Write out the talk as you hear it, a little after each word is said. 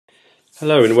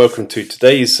Hello and welcome to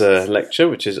today's lecture,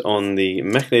 which is on the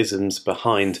mechanisms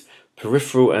behind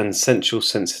peripheral and central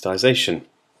sensitization.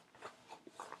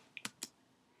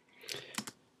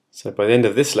 So by the end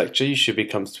of this lecture you should be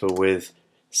comfortable with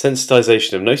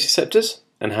sensitization of nociceptors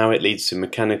and how it leads to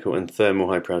mechanical and thermal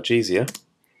hyperalgesia,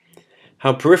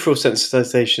 how peripheral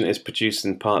sensitization is produced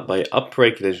in part by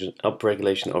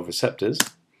upregulation of receptors,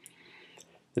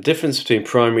 the difference between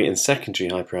primary and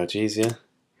secondary hyperalgesia,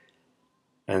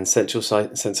 and central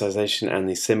sensitization and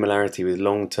the similarity with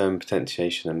long-term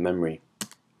potentiation and memory.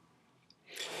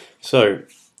 So,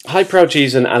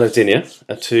 hyperalgesia and allodynia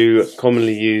are two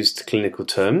commonly used clinical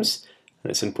terms,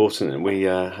 and it's important that we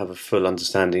have a full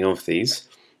understanding of these.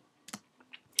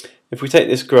 If we take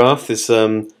this graph,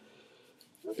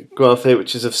 graph here,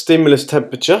 which is of stimulus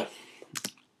temperature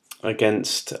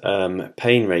against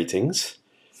pain ratings,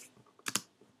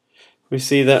 we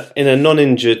see that in a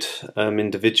non-injured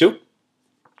individual,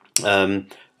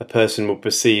 a person will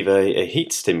perceive a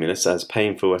heat stimulus as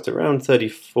painful at around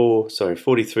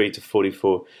 43 to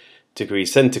 44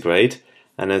 degrees centigrade,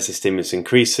 and as the stimulus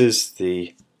increases,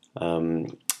 the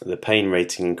pain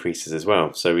rating increases as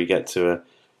well. So we get to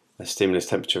a stimulus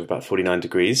temperature of about 49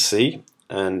 degrees C,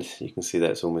 and you can see that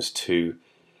it's almost 2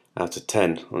 out of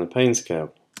 10 on the pain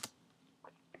scale.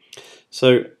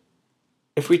 So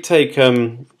if we take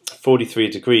 43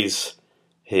 degrees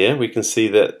here, we can see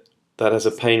that has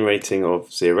a pain rating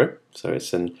of 0, so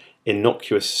it's an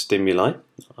innocuous stimuli,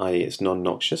 i.e. it's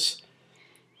non-noxious.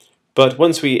 But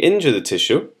once we injure the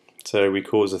tissue, so we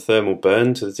cause a thermal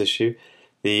burn to the tissue,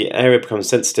 the area becomes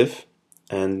sensitive,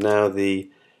 and now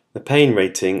the pain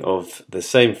rating of the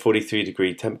same 43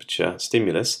 degree temperature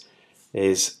stimulus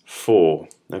is 4.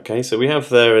 Okay, so we have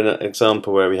there an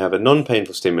example where we have a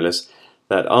non-painful stimulus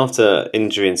that after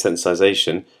injury and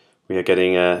sensitization we are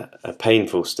getting a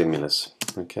painful stimulus.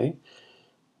 Okay.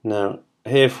 Now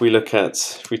here if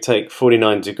we take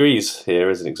 49 degrees here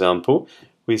as an example,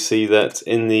 we see that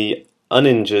in the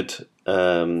uninjured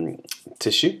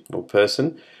tissue or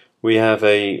person we have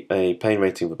a pain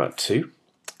rating of about 2,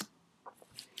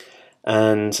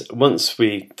 and once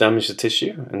we damage the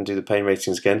tissue and do the pain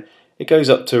ratings again, it goes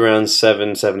up to around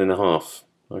 7, 7.5.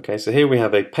 Okay, so here we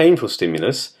have a painful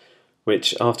stimulus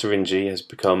which after injury has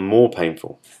become more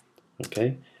painful.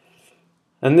 Okay,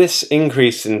 and this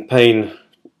increase in pain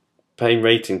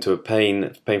rating to a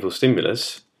painful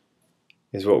stimulus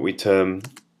is what we term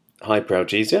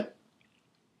hyperalgesia,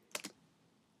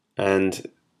 and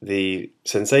the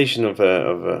sensation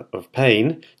of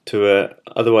pain to a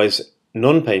otherwise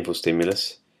non-painful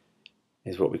stimulus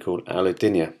is what we call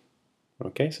allodynia.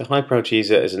 Okay, so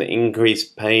hyperalgesia is an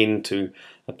increased pain to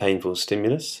a painful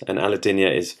stimulus, and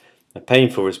allodynia is a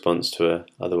painful response to a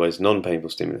otherwise non-painful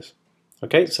stimulus.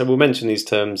 Okay, so we'll mention these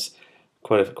terms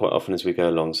quite often as we go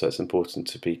along, so it's important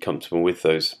to be comfortable with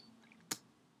those.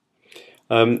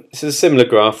 This is a similar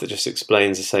graph that just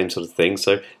explains the same sort of thing.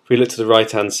 So if we look to the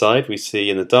right hand side, we see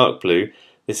in the dark blue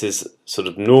this is sort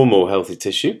of normal healthy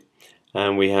tissue,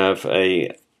 and we have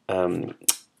a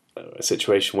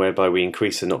situation whereby we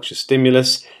increase the noxious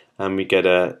stimulus and we get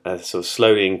a sort of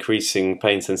slowly increasing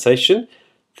pain sensation.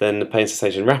 Then the pain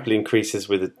sensation rapidly increases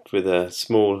with a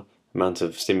small amount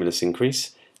of stimulus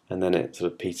increase, and then it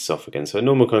sort of peters off again. So a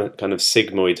normal kind of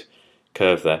sigmoid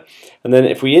curve there. And then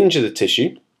if we injure the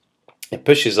tissue, it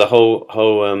pushes the whole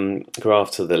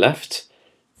graph to the left,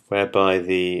 whereby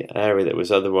the area that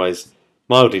was otherwise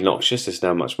mildly noxious is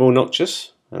now much more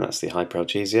noxious, and that's the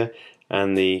hyperalgesia,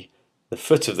 and the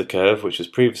foot of the curve, which was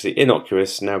previously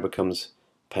innocuous, now becomes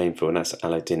painful, and that's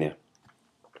allodynia.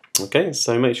 Okay,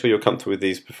 so make sure you're comfortable with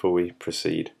these before we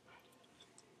proceed.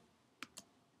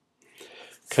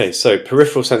 Okay, so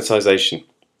peripheral sensitization.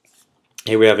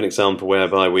 Here we have an example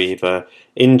whereby we've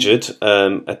injured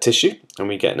a tissue and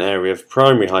we get an area of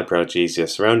primary hyperalgesia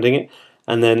surrounding it,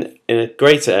 and then in a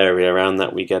greater area around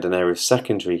that we get an area of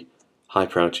secondary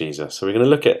hyperalgesia. So we're going to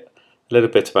look at a little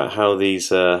bit about how these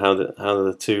how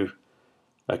the two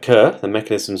occur, the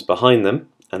mechanisms behind them,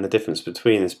 and the difference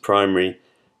between this primary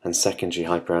and secondary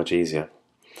hyperalgesia.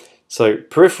 So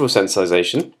peripheral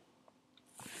sensitization,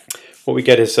 what we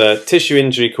get is tissue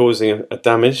injury causing a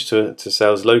damage to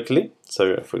cells locally,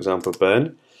 so for example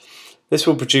burn. This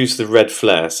will produce the red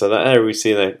flare. So that area we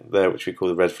see there, which we call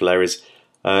the red flare, is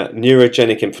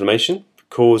neurogenic inflammation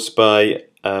caused by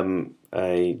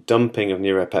a dumping of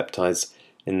neuropeptides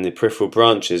in the peripheral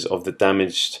branches of the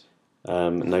damaged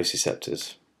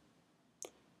nociceptors.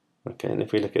 Okay, and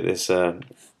if we look at this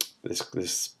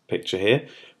this picture here,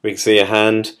 we can see a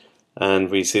hand, and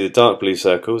we see the dark blue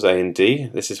circles, A and D.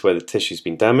 This is where the tissue's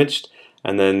been damaged,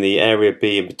 and then the area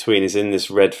B in between is in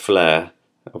this red flare,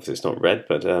 obviously it's not red,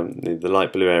 but the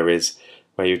light blue area is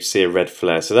where you'd see a red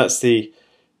flare. So that's the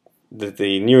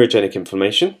neurogenic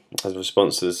inflammation as a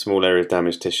response to the small area of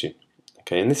damaged tissue.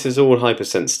 Okay, and this is all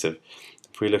hypersensitive.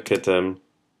 If we look at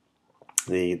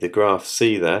the graph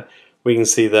C there, we can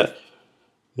see that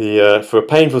for a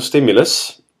painful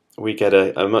stimulus, we get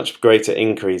a much greater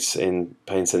increase in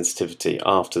pain sensitivity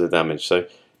after the damage. So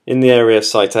in the area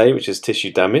site A, which is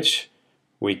tissue damage,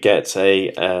 we get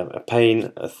a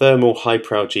thermal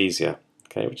hyperalgesia.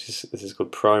 Okay, this is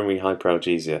called primary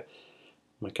hyperalgesia.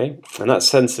 Okay, and that's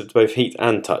sensitive to both heat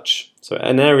and touch. So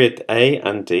in area A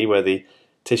and D, where the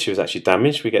tissue is actually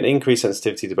damaged, we get an increased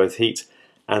sensitivity to both heat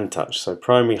and touch. So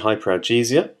primary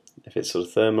hyperalgesia, if it's sort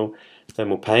of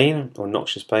thermal pain or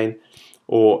noxious pain,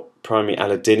 or primary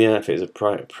allodynia if it's a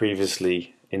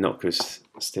previously innocuous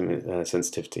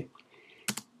sensitivity.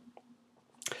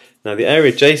 Now the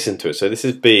area adjacent to it, so this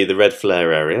is B, the red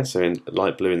flare area, so in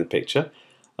light blue in the picture.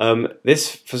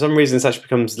 This, for some reason, this actually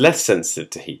becomes less sensitive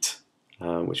to heat,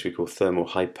 which we call thermal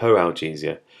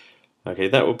hypoalgesia. Okay,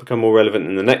 that will become more relevant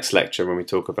in the next lecture when we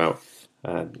talk about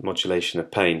modulation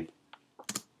of pain.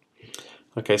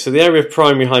 Okay, so the area of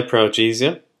primary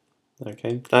hyperalgesia,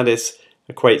 okay, that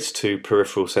equates to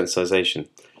peripheral sensitization.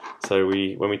 So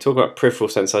when we talk about peripheral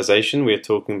sensitization, we are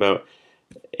talking about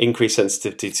increased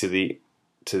sensitivity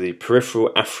to the peripheral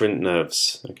afferent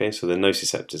nerves. Okay, so the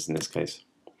nociceptors in this case.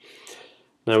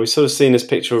 Now we've sort of seen this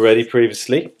picture already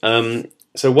previously.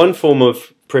 So one form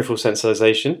of peripheral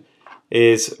sensitization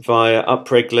is via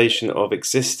upregulation of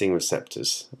existing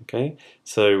receptors. Okay,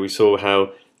 so we saw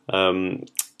how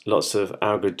lots of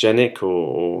algogenic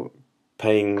or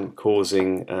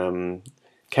pain-causing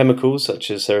chemicals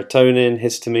such as serotonin,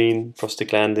 histamine,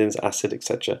 prostaglandins, acid,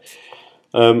 etc.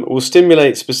 Will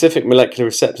stimulate specific molecular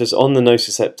receptors on the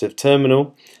nociceptive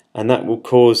terminal, and that will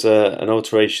cause an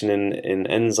alteration in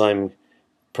enzyme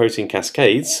protein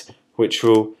cascades, which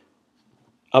will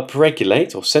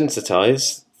upregulate or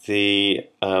sensitize the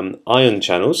ion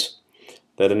channels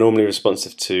that are normally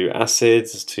responsive to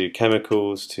acids, to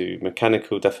chemicals, to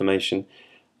mechanical deformation,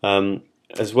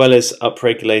 as well as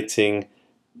upregulating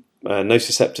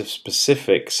nociceptive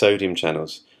specific sodium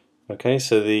channels. Okay,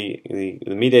 so the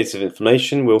mediators of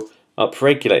inflammation will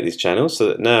upregulate these channels so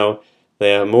that now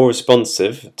they are more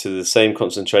responsive to the same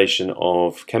concentration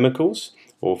of chemicals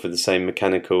or for the same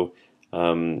mechanical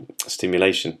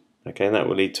stimulation. Okay, and that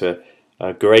will lead to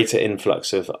a greater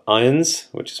influx of ions,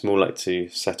 which is more likely to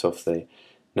set off the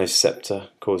nociceptor,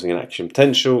 causing an action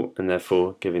potential and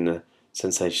therefore giving the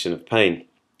sensation of pain.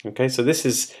 Okay, so this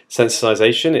is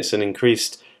sensitization. It's an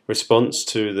increased response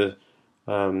to the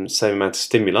same amount of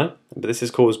stimuli, but this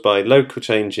is caused by local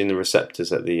change in the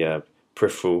receptors at the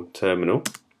peripheral terminal.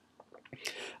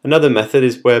 Another method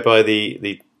is whereby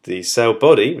the cell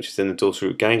body, which is in the dorsal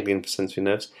root ganglion for sensory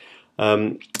nerves,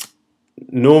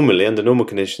 normally, under normal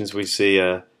conditions, we see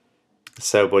the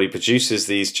cell body produces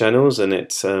these channels and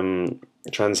it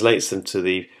translates them to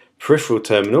the peripheral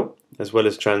terminal as well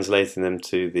as translating them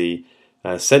to the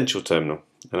central terminal.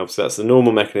 And obviously that's the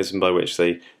normal mechanism by which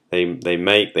they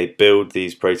build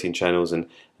these protein channels and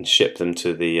ship them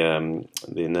to the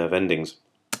nerve endings.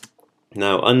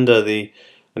 Now, under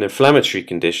an inflammatory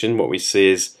condition, what we see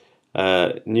is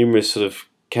numerous sort of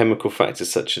chemical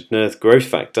factors such as nerve growth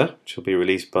factor, which will be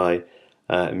released by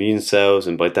immune cells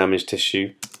and by damaged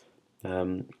tissue,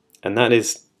 and that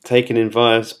is taken in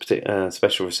via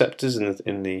special receptors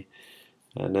in the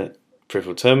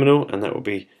peripheral terminal, and that will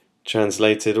be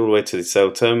translated all the way to the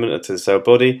cell terminal, to the cell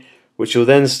body, which will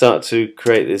then start to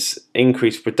create this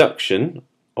increased production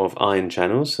of ion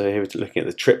channels. So here we're looking at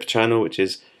the TRP channel, which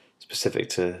is specific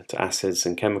to acids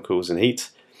and chemicals and heat,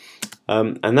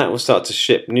 and that will start to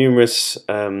ship numerous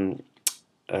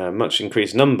much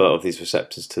increased number of these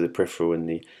receptors to the peripheral and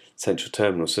the central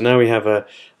terminal. So now we have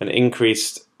an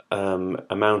increased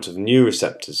amount of new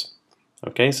receptors.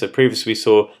 Okay, so previously we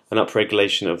saw an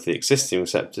upregulation of the existing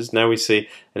receptors. Now we see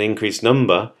an increased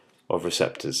number of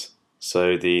receptors.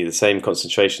 So the same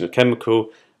concentration of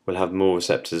chemical will have more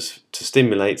receptors to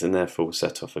stimulate and therefore will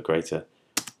set off a greater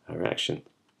reaction.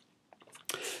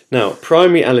 Now,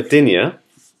 primary allodynia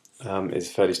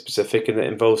is fairly specific and it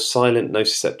involves silent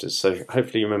nociceptors. So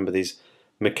hopefully you remember these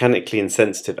mechanically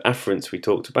insensitive afferents we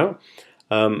talked about.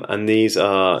 And these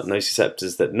are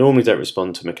nociceptors that normally don't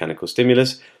respond to mechanical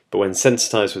stimulus, but when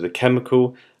sensitized with a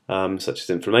chemical, such as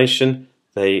inflammation,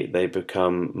 they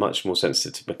become much more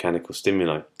sensitive to mechanical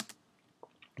stimuli.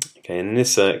 Okay, in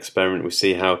this experiment we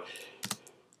see how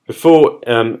before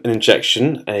an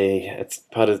injection, a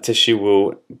part of the tissue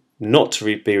will not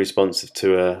be responsive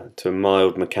to a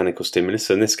mild mechanical stimulus.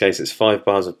 So in this case it's 5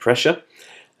 bars of pressure,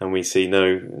 and we see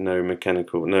no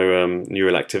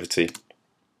neural activity.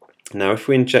 Now if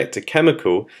we inject a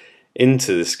chemical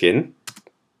into the skin,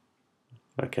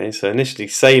 okay, so initially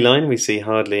saline, we see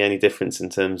hardly any difference in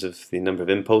terms of the number of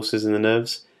impulses in the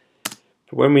nerves.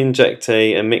 But when we inject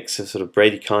a mix of sort of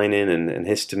bradykinin and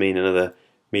histamine and other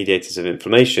mediators of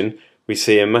inflammation, we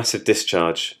see a massive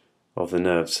discharge of the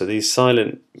nerves. So these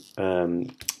silent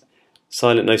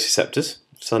nociceptors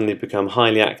suddenly become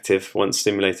highly active once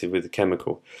stimulated with the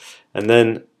chemical. And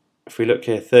then if we look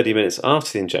here 30 minutes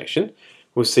after the injection,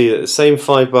 we'll see that the same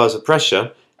 5 bars of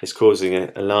pressure is causing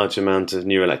a large amount of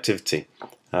neural activity,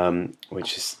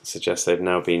 which suggests they've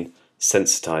now been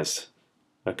sensitized.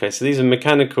 Okay, so these are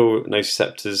mechanical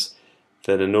nociceptors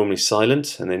that are normally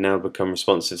silent, and they now become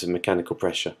responsive to mechanical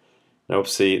pressure. Now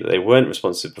obviously they weren't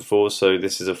responsive before, so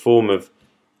this is a form of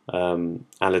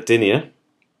allodynia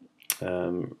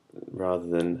rather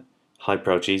than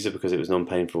hyperalgesia, because it was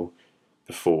non-painful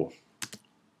before.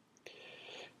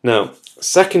 Now,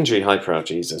 secondary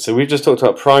hyperalgesia. So we've just talked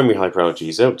about primary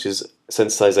hyperalgesia, which is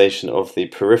sensitization of the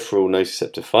peripheral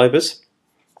nociceptive fibers,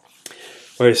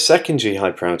 whereas secondary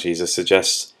hyperalgesia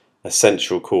suggests a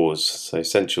central cause, so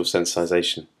central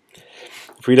sensitization.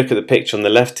 If we look at the picture on the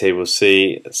left here, we'll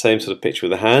see the same sort of picture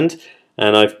with the hand,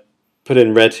 and I've put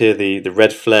in red here the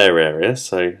red flare area,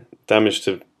 so damage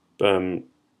to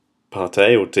part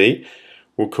A or D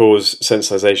will cause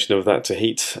sensitization of that to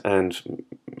heat and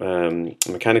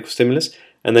mechanical stimulus,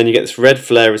 and then you get this red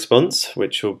flare response,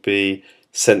 which will be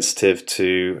sensitive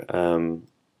to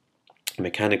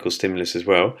mechanical stimulus as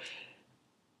well,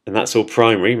 and that's all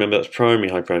primary. Remember, that's primary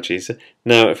hyperalgesia.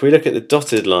 Now if we look at the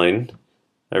dotted line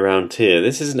around here,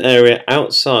 this is an area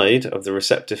outside of the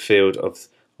receptive field of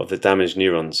the damaged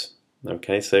neurons.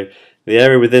 Okay, so the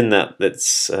area within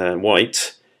that's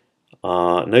white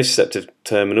are nociceptive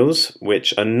terminals,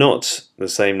 which are not the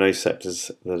same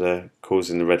nociceptors that are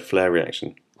causing the red flare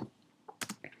reaction.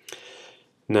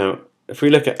 Now, if we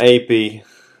look at A, B,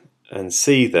 and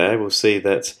C there, we'll see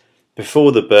that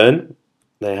before the burn,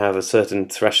 they have a certain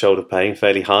threshold of pain,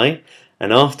 fairly high,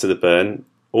 and after the burn,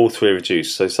 all three are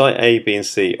reduced. So site A, B, and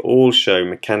C all show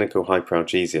mechanical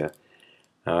hyperalgesia.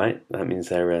 All right, that means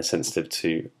they're sensitive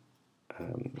to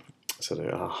sort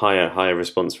of a higher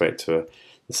response rate to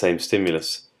the same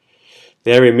stimulus.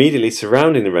 The area immediately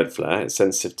surrounding the red flare is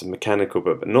sensitive to mechanical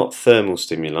but not thermal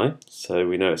stimuli, so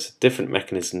we know it's a different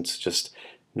mechanism to just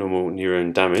normal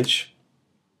neuron damage.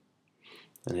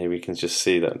 And here we can just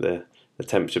see that the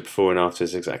temperature before and after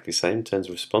is exactly the same in terms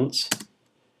of response.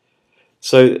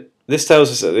 So this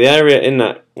tells us that the area in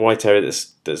that white area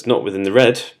that's not within the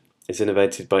red is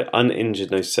innervated by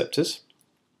uninjured nociceptors,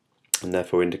 and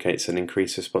therefore indicates an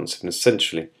increased responsiveness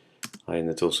centrally, i.e. in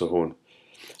the dorsal horn.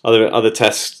 Other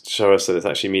tests show us that it's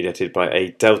actually mediated by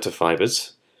A delta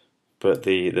fibers, but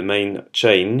the main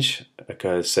change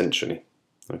occurs centrally.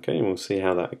 Okay, and we'll see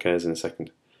how that occurs in a second.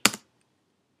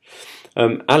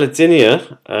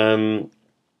 Allodynia,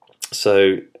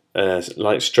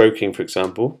 like stroking, for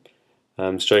example,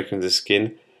 stroking of the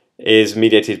skin, is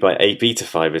mediated by A beta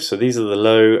fibers. So these are the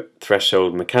low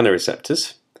threshold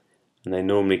mechanoreceptors, and they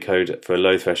normally code for a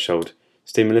low threshold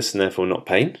stimulus and therefore not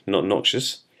pain, not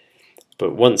noxious.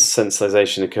 But once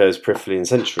sensitization occurs peripherally and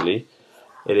centrally,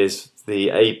 it is the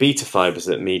A beta fibers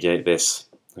that mediate this.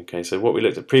 Okay, so what we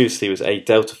looked at previously was A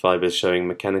delta fibers showing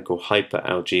mechanical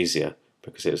hyperalgesia,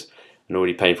 because it was an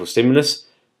already painful stimulus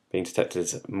being detected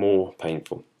as more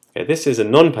painful. Okay, this is a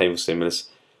non-painful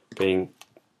stimulus being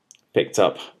picked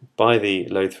up by the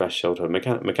low threshold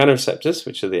mechanoreceptors,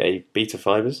 which are the A beta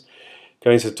fibers,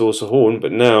 going to the dorsal horn,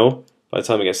 but now by the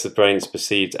time it gets to the brain it's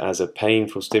perceived as a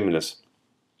painful stimulus.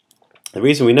 The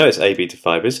reason we know it's A beta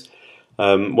fibers,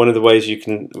 one of the ways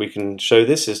we can show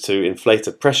this is to inflate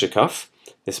a pressure cuff.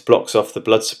 This blocks off the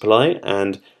blood supply,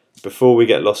 and before we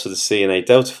get loss of the C and A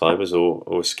delta fibers or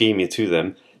ischemia to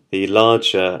them, the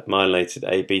larger myelinated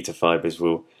A beta fibers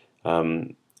will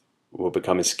become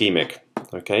ischemic.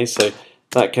 Okay, so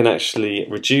that can actually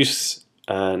reduce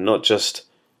not just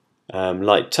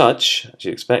light touch, as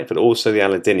you expect, but also the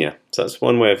allodynia. So that's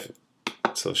one way of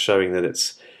sort of showing that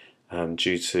it's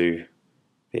due to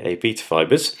the A beta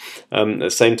fibers. At the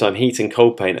same time, heat and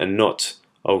cold pain are not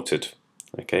altered.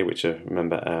 Okay, which are,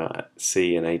 remember,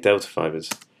 C and A delta fibers.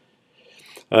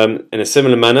 In a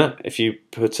similar manner, if you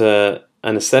put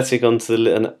anaesthetic onto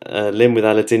the limb with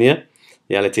allodynia,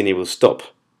 the allodynia will stop,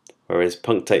 whereas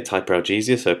punctate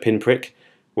hyperalgesia, so a pinprick,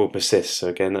 will persist. So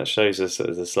again, that shows us that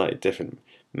there's a slightly different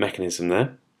mechanism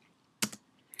there.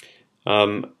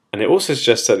 And it also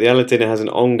suggests that the allodynia has an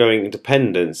ongoing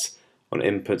dependence on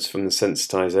inputs from the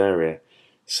sensitized area.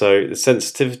 So the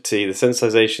sensitivity, the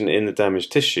sensitization in the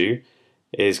damaged tissue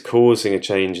is causing a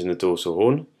change in the dorsal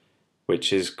horn,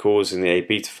 which is causing the A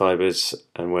beta fibers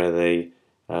and where they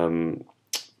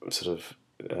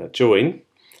join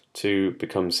to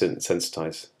become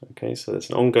sensitized. Okay, so there's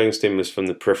an ongoing stimulus from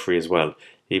the periphery as well,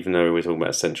 even though we're talking about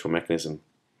a central mechanism.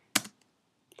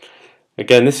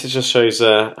 Again, this just shows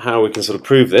how we can sort of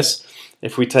prove this.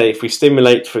 If we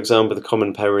stimulate, for example, the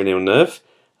common peroneal nerve,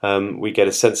 we get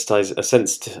a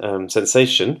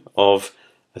sensation of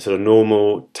a sort of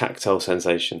normal tactile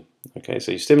sensation. Okay,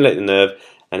 so you stimulate the nerve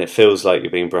and it feels like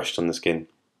you're being brushed on the skin.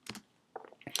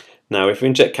 Now, if we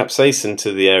inject capsaicin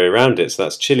to the area around it, so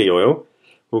that's chili oil,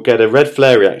 we'll get a red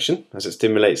flare reaction as it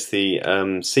stimulates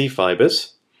the C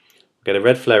fibers. We'll get a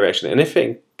red flare reaction, and if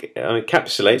it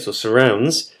encapsulates or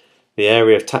surrounds the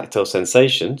area of tactile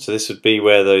sensation, so this would be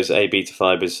where those A beta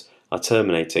fibers are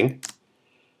terminating,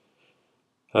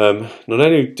 not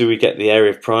only do we get the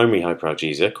area of primary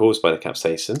hyperalgesia caused by the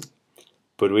capsaicin,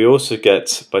 but we also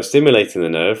get, by stimulating the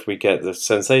nerve, we get the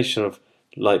sensation of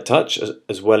light touch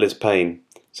as well as pain.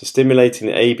 So stimulating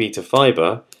the A beta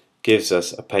fiber gives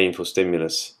us a painful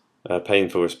stimulus, a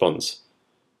painful response.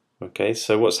 Okay,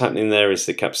 so what's happening there is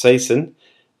the capsaicin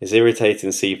is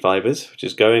irritating C fibers, which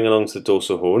is going along to the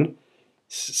dorsal horn,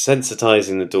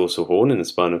 sensitizing the dorsal horn in the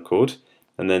spinal cord,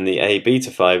 and then the A beta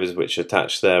fibers, which are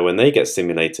attached there, when they get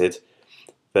stimulated,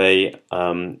 they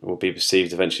will be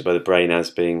perceived eventually by the brain as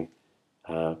being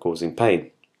causing pain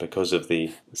because of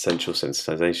the central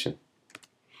sensitization.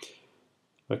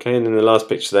 Okay, and in the last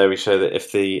picture there we show that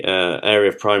if the area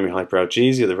of primary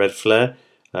hyperalgesia, the red flare,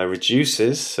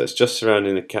 reduces, so it's just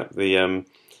surrounding the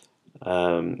area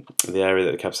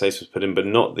that the capsaicin was put in, but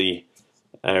not the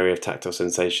area of tactile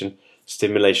sensation,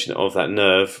 stimulation of that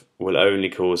nerve will only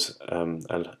cause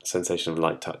a sensation of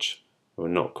light touch. It will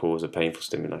not cause a painful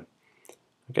stimuli.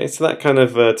 Okay, so that kind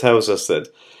of tells us that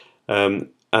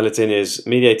allodynia is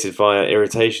mediated via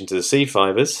irritation to the C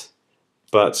fibers,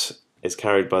 but is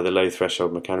carried by the low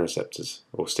threshold mechanoreceptors,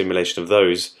 or stimulation of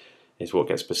those is what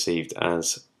gets perceived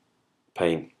as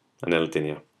pain and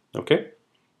allodynia. Okay?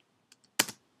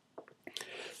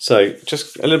 So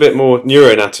just a little bit more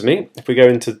neuroanatomy. If we go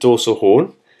into the dorsal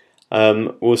horn,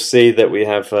 we'll see that we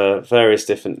have various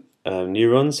different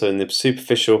neurons. So in the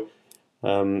superficial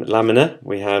lamina,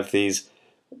 we have these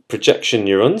projection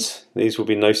neurons. These will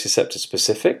be nociceptor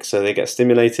specific, so they get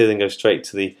stimulated and go straight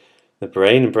to the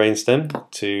brain and brainstem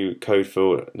to code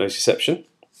for nociception.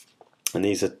 And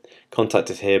these are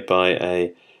contacted here by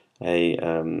a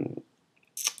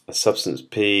substance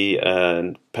P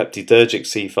and peptidergic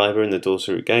C fiber in the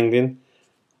dorsal root ganglion.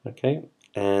 Okay,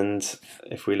 and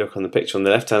if we look on the picture on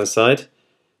the left hand side,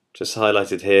 just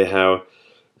highlighted here how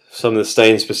some of the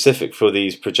stains specific for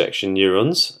these projection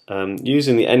neurons,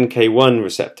 using the NK1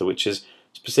 receptor, which is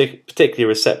particularly a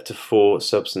receptor for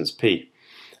substance P.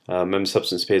 Remember,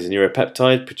 substance P is a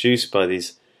neuropeptide produced by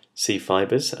these C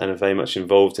fibers and are very much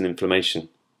involved in inflammation.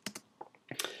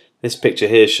 This picture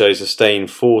here shows a stain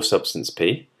for substance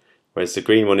P, whereas the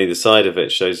green one either side of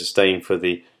it shows a stain for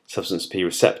the substance P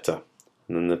receptor.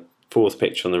 And then the fourth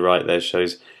picture on the right there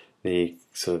shows the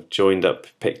sort of joined up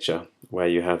picture where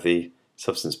you have the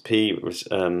substance P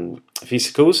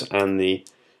vesicles and the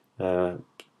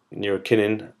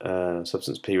neurokinin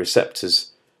substance P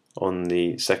receptors on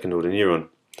the second order neuron.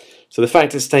 So the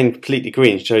fact it's stained completely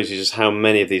green shows you just how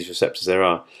many of these receptors there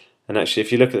are. And actually,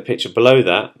 if you look at the picture below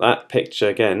that, that picture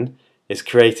again is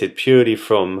created purely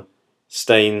from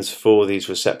stains for these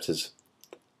receptors.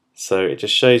 So it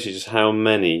just shows you just how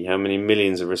many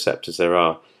millions of receptors there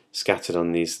are scattered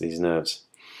on these nerves.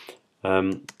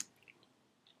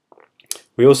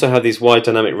 We also have these wide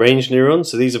dynamic range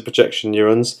neurons. So these are projection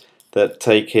neurons that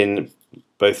take in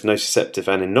both nociceptive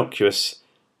and innocuous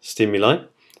stimuli.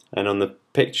 And on the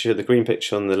picture, the green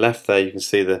picture on the left there, you can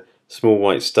see the small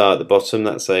white star at the bottom.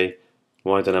 That's a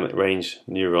wide dynamic range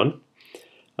neuron.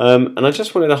 And I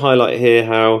just wanted to highlight here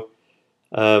how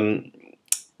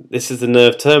this is the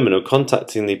nerve terminal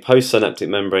contacting the postsynaptic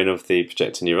membrane of the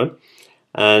projector neuron.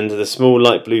 And the small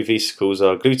light blue vesicles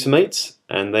are glutamates,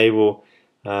 and they will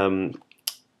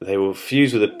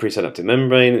fuse with the presynaptic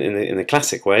membrane in the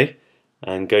classic way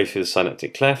and go through the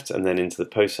synaptic cleft and then into the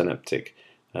postsynaptic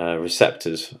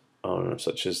receptors,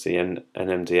 such as the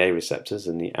NMDA receptors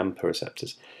and the AMPA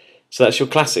receptors. So that's your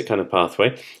classic kind of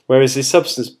pathway. Whereas the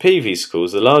substance P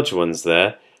vesicles, the larger ones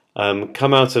there,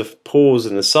 come out of pores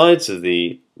in the sides of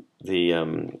the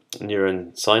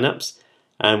neuron synapse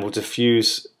and will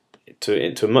diffuse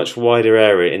into a much wider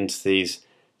area into these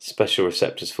special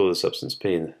receptors for the substance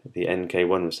P, the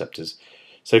NK1 receptors.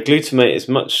 So glutamate is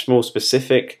much more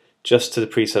specific just to the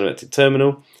presynaptic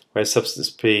terminal, whereas substance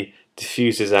P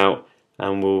diffuses out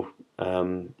and will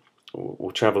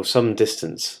will travel some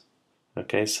distance.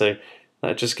 Okay, so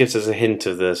that just gives us a hint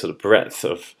of the sort of breadth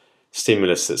of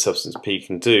stimulus that substance P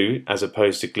can do, as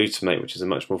opposed to glutamate, which is a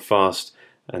much more fast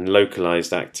and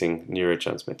localized acting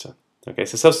neurotransmitter. Okay,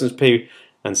 so substance P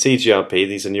and CGRP,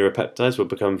 these are neuropeptides, will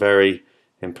become very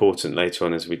important later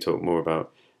on as we talk more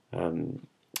about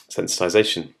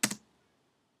sensitization.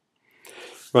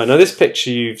 Right, now this picture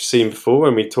you've seen before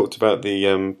when we talked about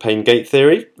the pain gate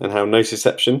theory and how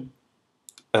nociception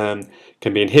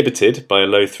can be inhibited by a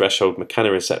low threshold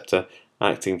mechanoreceptor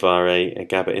acting via a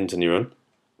GABA interneuron.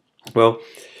 Well,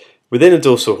 within a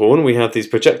dorsal horn we have these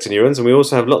projector neurons, and we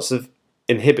also have lots of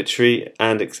inhibitory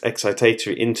and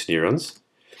excitatory interneurons.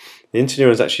 The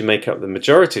interneurons actually make up the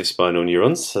majority of spinal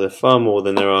neurons, so there are far more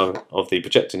than there are of the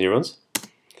projector neurons.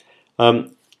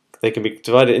 They can be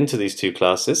divided into these two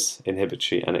classes,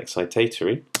 inhibitory and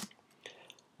excitatory.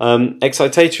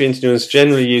 Excitatory interneurons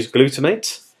generally use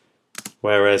glutamate,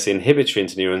 whereas the inhibitory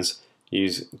interneurons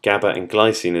use GABA and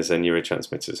glycine as their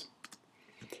neurotransmitters.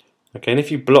 Okay, and if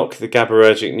you block the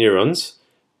GABAergic neurons,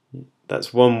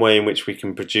 that's one way in which we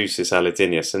can produce this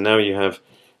allodynia. So now you have,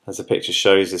 as the picture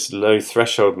shows, this low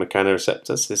threshold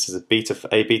mechanoreceptor. So this is a beta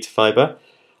fiber.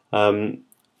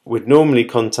 Would normally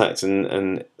contact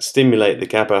and stimulate the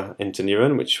GABA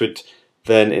interneuron, which would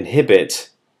then inhibit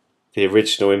the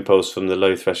original impulse from the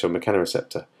low threshold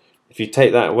mechanoreceptor. If you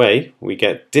take that away, we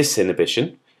get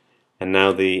disinhibition, and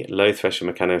now the low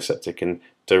threshold mechanoreceptor can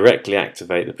directly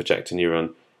activate the projector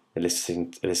neuron,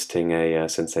 eliciting a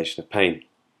sensation of pain.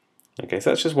 Okay,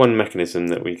 so that's just one mechanism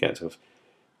that we get of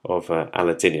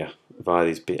allodynia via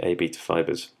these A beta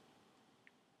fibers.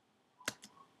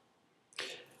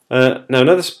 Now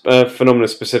another phenomenon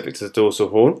specific to the dorsal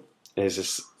horn is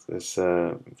this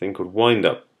thing called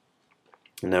wind-up.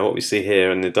 Now what we see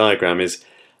here in the diagram is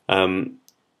the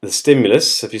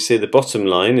stimulus. If you see the bottom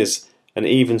line is an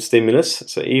even stimulus,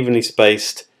 so evenly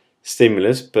spaced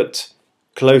stimulus, but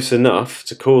close enough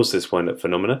to cause this wind-up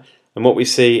phenomena. And what we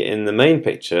see in the main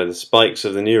picture, the spikes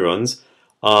of the neurons,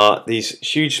 are these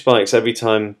huge spikes every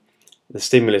time the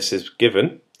stimulus is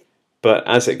given. But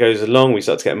as it goes along, we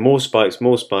start to get more spikes,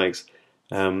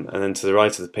 and then to the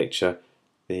right of the picture,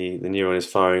 the neuron is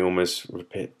firing almost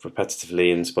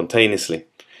repetitively and spontaneously.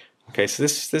 Okay, so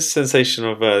this sensation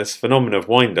of this phenomenon of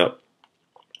wind-up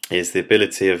is the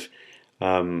ability of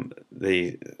a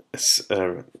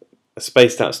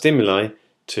spaced-out stimuli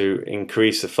to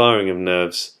increase the firing of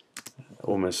nerves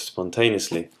almost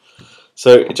spontaneously.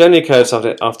 So it generally occurs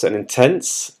after an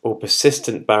intense or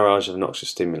persistent barrage of noxious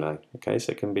stimuli. Okay,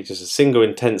 so it can be just a single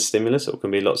intense stimulus, or it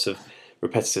can be lots of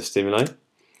repetitive stimuli.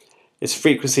 It's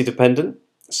frequency dependent,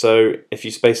 so if you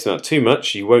space them out too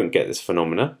much, you won't get this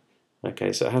phenomena.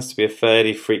 Okay, so it has to be a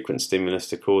fairly frequent stimulus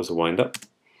to cause a wind-up.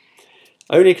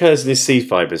 Only occurs in these C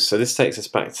fibers, so this takes us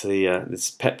back to the this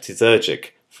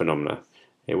peptidergic phenomena.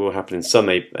 It will happen in some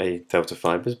A delta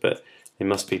fibers, but they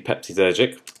must be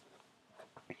peptidergic.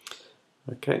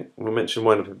 Okay, we'll mention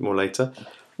wind-up a bit more later.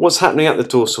 What's happening at the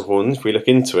dorsal horn, if we look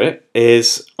into it,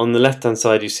 is on the left-hand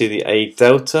side you see the A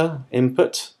delta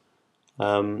input,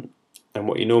 and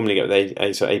what you normally get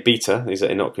with A beta, these are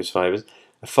innocuous fibers,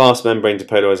 a fast membrane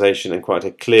depolarization and quite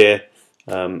a clear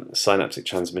synaptic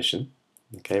transmission.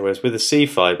 Okay, whereas with the C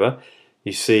fiber,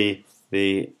 you see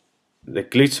the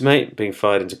glutamate being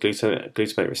fired into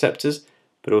glutamate receptors,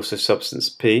 but also substance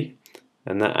P,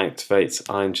 and that activates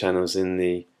ion channels in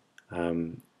the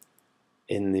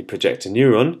projector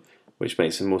neuron, which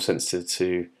makes them more sensitive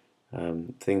to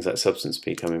things like substance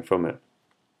P coming from it.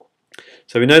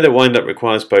 So we know that wind-up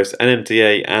requires both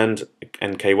NMDA and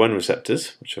NK1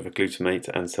 receptors, which are the glutamate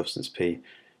and substance P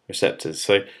receptors.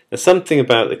 So there's something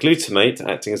about the glutamate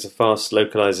acting as a fast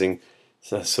localizing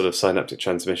sort of synaptic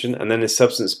transmission, and then there's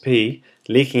substance P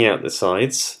leaking out the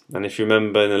sides. And if you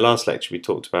remember in the last lecture we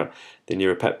talked about the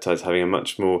neuropeptides having a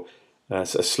much more a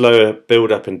slower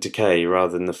build-up and decay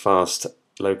rather than the fast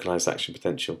localized action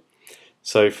potential.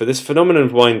 So for this phenomenon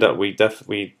of wind-up,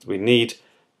 we need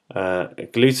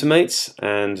glutamates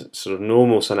and sort of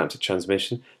normal synaptic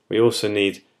transmission. We also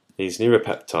need these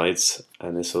neuropeptides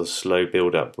and this sort of slow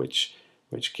build-up, which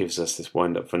gives us this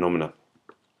wind-up phenomena.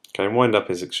 Okay, and wind-up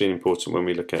is extremely important when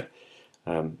we look at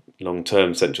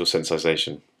long-term central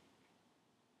sensitization.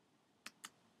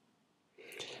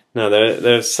 Now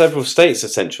there are several states of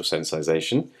central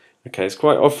sensitization. Okay, it's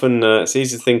quite often it's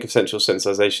easy to think of central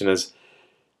sensitization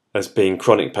as being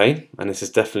chronic pain, and this is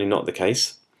definitely not the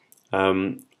case.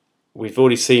 We've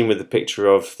already seen with the picture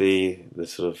of the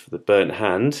sort of the burnt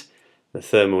hand, the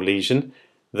thermal lesion,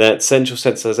 that central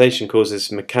sensitization causes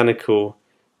mechanical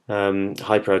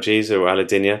hyperalgesia or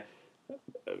allodynia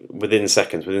within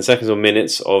seconds or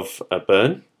minutes of a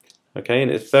burn. Okay,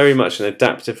 and it's very much an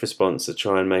adaptive response to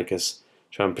try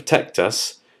and protect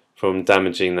us from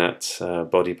damaging that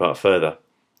body part further.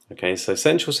 Okay, so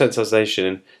central sensitization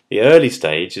in the early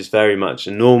stage is very much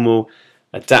a normal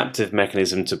adaptive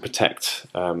mechanism to protect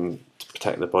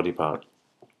the body part.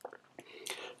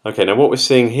 Okay, now what we're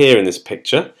seeing here in this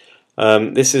picture,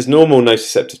 this is normal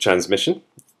nociceptive transmission.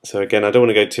 So again, I don't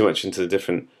want to go too much into the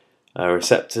different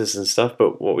receptors and stuff,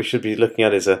 but what we should be looking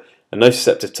at is a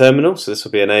nociceptive terminal. So this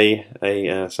will be an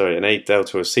A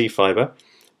delta or C fiber,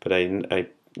 but a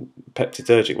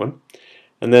peptidergic one.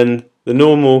 And then the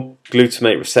normal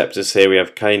glutamate receptors here, we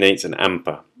have kainate and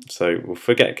AMPA. So we'll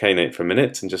forget kainate for a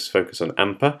minute and just focus on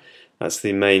AMPA. That's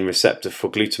the main receptor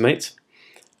for glutamate.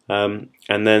 And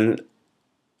then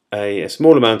a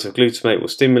small amount of glutamate will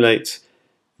stimulate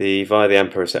via the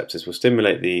AMPA receptors, will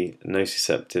stimulate the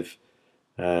nociceptive,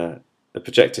 the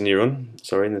projector neuron,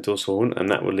 in the dorsal horn, and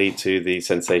that will lead to the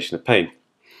sensation of pain.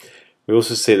 We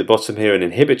also see at the bottom here an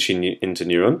inhibitory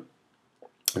interneuron,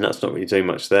 and that's not really doing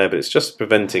much there, but it's just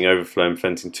preventing overflow and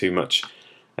preventing too much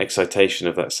excitation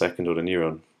of that second order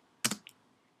neuron.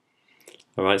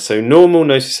 Alright, so normal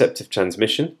nociceptive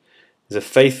transmission is a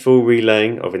faithful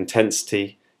relaying of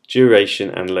intensity, duration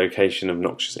and location of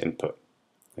noxious input.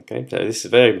 Okay, so this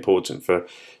is very important for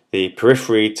the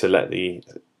periphery to let the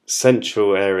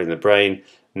central area in the brain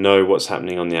know what's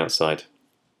happening on the outside.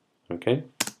 Okay.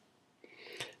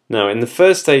 Now, in the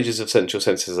first stages of central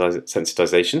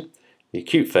sensitization, the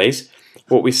acute phase,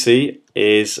 what we see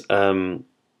is the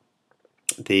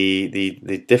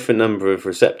different number of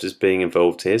receptors being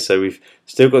involved here. So we've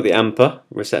still got the AMPA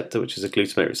receptor, which is a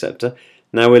glutamate receptor.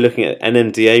 Now we're looking at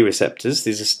NMDA receptors.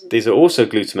 These are also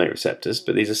glutamate receptors,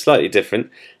 but these are slightly different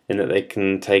in that they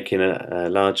can take in a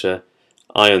larger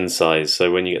ion size. So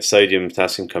when you get sodium,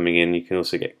 potassium coming in, you can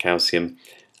also get calcium,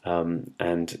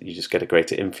 and you just get a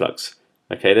greater influx.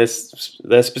 Okay,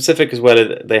 they're specific as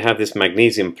well. They have this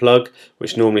magnesium plug,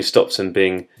 which normally stops them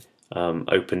being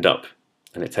opened up,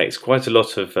 and it takes quite a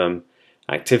lot of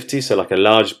activity. So like a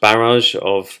large barrage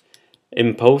of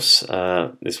impulse,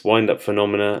 this wind-up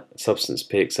phenomena, substance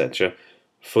P, etc.,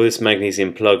 for this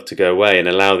magnesium plug to go away and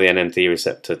allow the NMD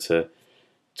receptor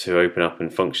to open up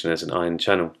and function as an ion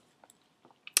channel.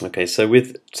 Okay, so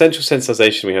with central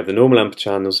sensitization, we have the normal AMPA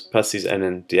channels plus these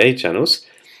NMDA channels.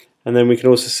 And then we can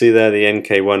also see there the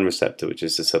NK1 receptor, which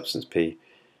is the substance P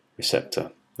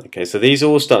receptor. Okay, so these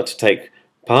all start to take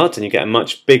part and you get a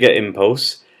much bigger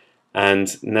impulse,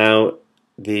 and now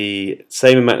the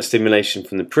same amount of stimulation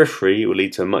from the periphery will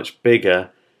lead to a much bigger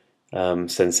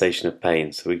sensation of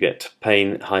pain. So we get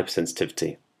pain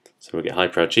hypersensitivity. So we'll get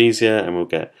hyperalgesia and we'll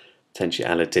get potentially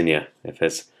allodynia if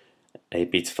there's a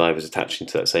beta fibers attaching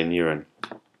to that same neuron.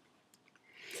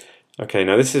 Okay,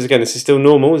 now this is still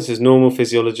normal. This is normal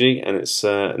physiology, and it's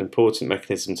an important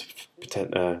mechanism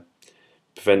to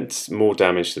prevent more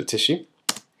damage to the tissue.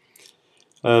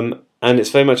 And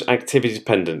it's very much activity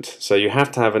dependent. So you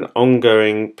have to have an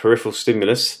ongoing peripheral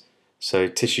stimulus, so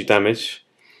tissue damage,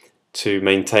 to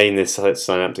maintain this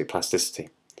synaptic plasticity.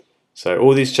 So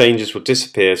all these changes will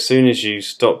disappear as soon as you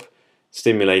stop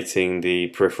stimulating the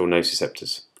peripheral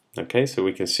nociceptors. Okay, so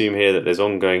we can assume here that there's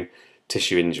ongoing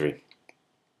tissue injury.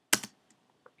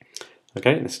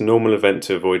 Okay, it's a normal event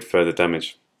to avoid further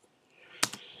damage.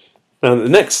 Now the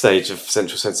next stage of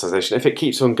central sensitization, if it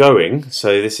keeps on going,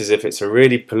 so this is if it's a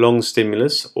really prolonged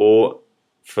stimulus, or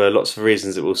for lots of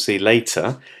reasons that we'll see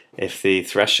later, if the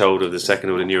threshold of the second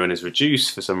order neuron is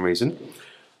reduced for some reason,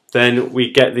 then we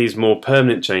get these more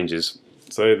permanent changes.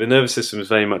 So the nervous system is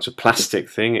very much a plastic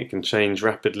thing. It can change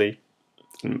rapidly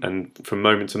and from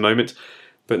moment to moment.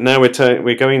 But now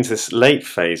we're going into this late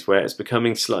phase where it's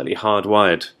becoming slightly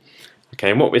hardwired.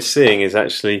 Okay, and what we're seeing is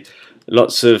actually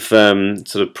lots of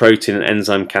sort of protein and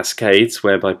enzyme cascades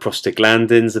whereby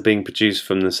prostaglandins are being produced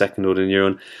from the second order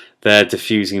neuron. They're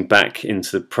diffusing back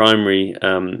into the primary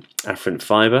afferent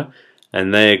fiber,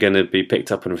 and they are going to be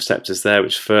picked up on receptors there,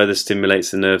 which further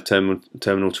stimulates the nerve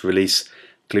terminal to release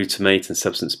glutamate and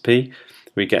substance P.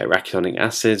 We get arachidonic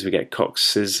acids, we get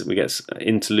COXes, we get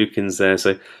interleukins there.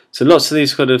 So lots of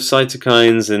these kind of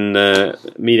cytokines and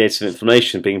mediators of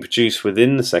inflammation being produced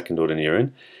within the second order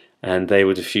neuron, and they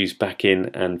will diffuse back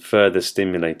in and further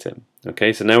stimulate it.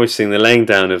 Okay, so now we're seeing the laying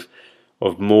down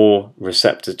of more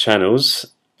receptor channels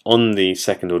on the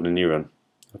second order neuron.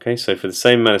 Okay, so for the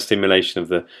same amount of stimulation of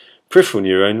the peripheral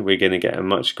neuron, we're going to get a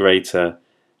much greater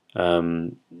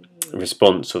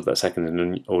response of that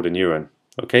second order neuron.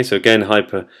 Okay, so again,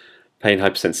 pain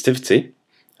hypersensitivity,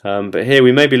 but here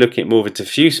we may be looking at more of a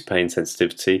diffuse pain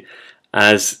sensitivity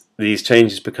as these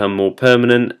changes become more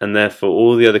permanent, and therefore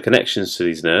all the other connections to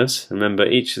these nerves. Remember,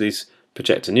 each of these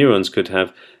projector neurons could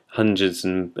have hundreds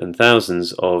and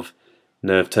thousands of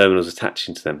nerve terminals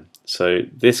attaching to them. So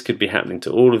this could be happening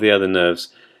to all of the other nerves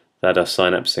that are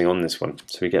synapsing on this one.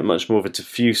 So we get much more of a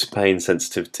diffuse pain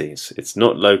sensitivity. It's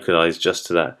not localized just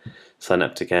to that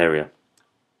synaptic area.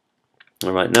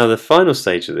 Alright, now the final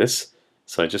stage of this,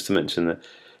 so just to mention that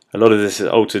a lot of this is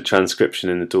altered transcription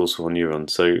in the dorsal horn neuron.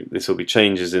 So this will be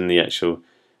changes in the actual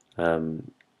the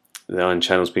ion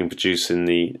channels being produced in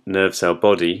the nerve cell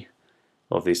body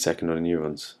of these second order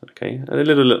neurons. Okay, and a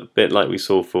little bit like we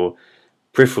saw for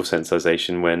peripheral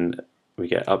sensitization when we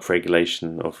get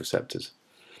upregulation of receptors.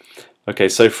 Okay,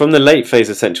 so from the late phase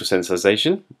of central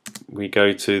sensitization, we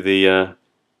go to the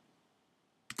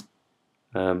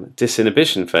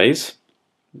disinhibition phase.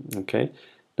 Okay,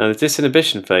 now the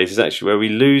disinhibition phase is actually where we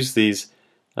lose these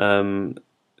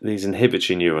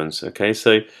inhibitory neurons. Okay,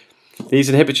 so these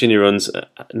inhibitory neurons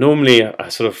normally are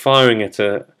sort of firing at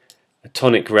a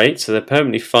tonic rate, so they're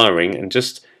permanently firing and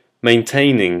just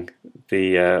maintaining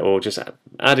the, or just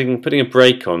putting a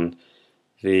brake on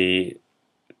the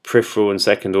peripheral and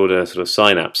second order sort of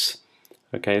synapse.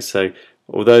 Okay, so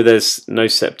although there's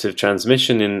nociceptive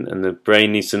transmission and the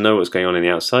brain needs to know what's going on in the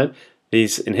outside,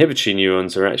 these inhibitory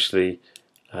neurons are actually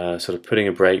sort of putting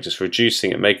a brake, just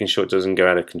reducing it, making sure it doesn't go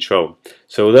out of control.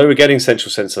 So although we're getting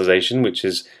central sensitization, which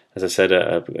is, as I said,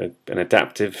 an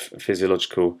adaptive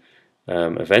physiological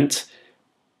event,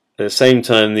 at the same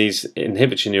time these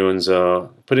inhibitory neurons are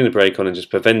putting the brake on and just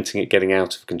preventing it getting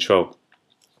out of control.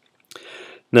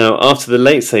 Now after the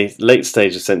late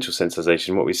stage of central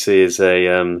sensitization, what we see is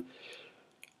a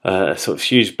sort of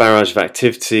huge barrage of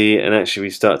activity, and actually we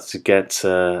start to get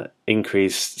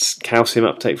increased calcium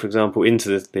uptake, for example, into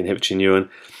the inhibitory neuron,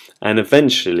 and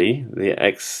eventually the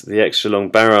extra long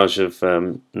barrage of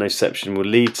nociception will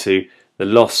lead to the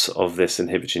loss of this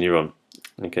inhibitory neuron.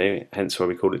 Okay, hence why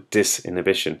we call it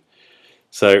disinhibition.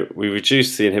 So we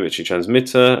reduce the inhibitory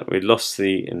transmitter, we lost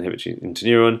the inhibitory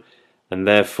interneuron, and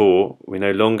therefore we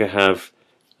no longer have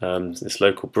this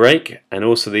local brake, and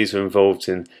also these are involved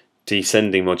in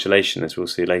descending modulation, as we'll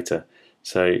see later.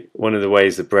 So one of the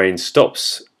ways the brain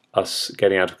stops us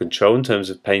getting out of control in terms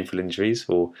of painful injuries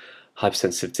or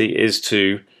hypersensitivity is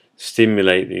to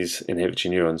stimulate these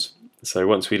inhibitory neurons. So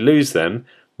once we lose them,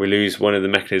 we lose one of the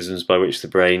mechanisms by which the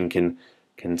brain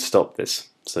can stop this.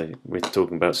 So we're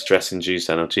talking about stress-induced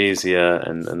analgesia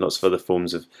and lots of other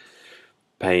forms of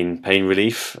pain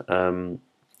relief.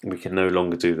 We can no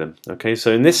longer do them. Okay,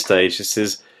 so in this stage,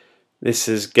 this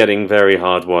is getting very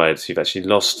hardwired. So you've actually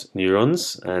lost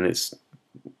neurons, and it's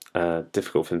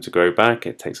difficult for them to grow back.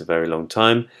 It takes a very long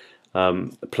time.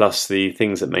 Plus the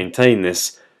things that maintain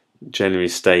this generally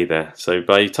stay there. So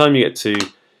by the time you get to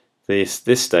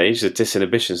this stage, the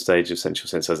disinhibition stage of central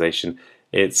sensitization,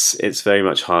 it's very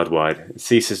much hardwired. It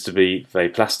ceases to be very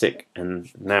plastic,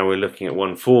 and now we're looking at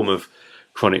one form of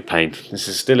chronic pain. This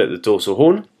is still at the dorsal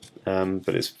horn,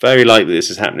 but it's very likely this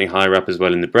is happening higher up as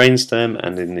well in the brainstem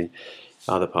and in the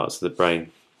other parts of the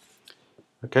brain.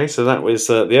 Okay, so that was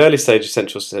the early stage of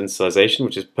central sensitization,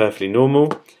 which is perfectly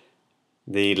normal.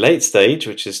 The late stage,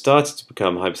 which has started to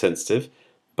become hypersensitive,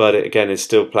 but it, again, is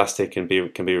still plastic and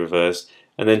can be reversed.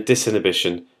 And then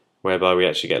disinhibition, whereby we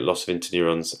actually get loss of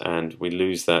interneurons and we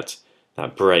lose that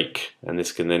brake, and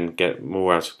this can then get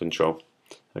more out of control.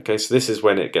 Okay, so this is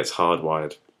when it gets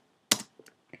hardwired.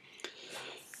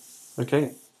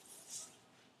 Okay,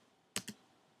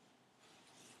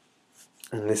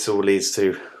 and this all leads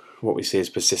to what we see as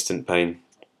persistent pain.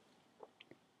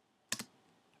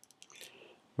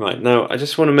 Right, now I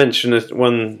just want to mention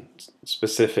one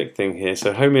specific thing here.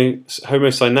 So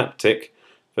homosynaptic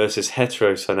versus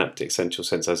heterosynaptic central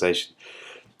sensitization.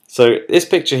 So this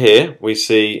picture here, we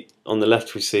see on the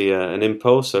left we see an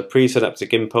impulse, a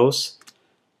presynaptic impulse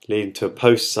leading to a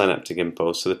postsynaptic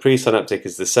impulse. So the presynaptic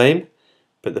is the same,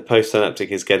 but the postsynaptic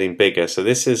is getting bigger. So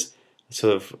this is a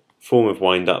sort of form of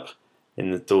wind up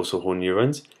in the dorsal horn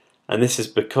neurons, and this is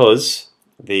because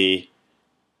the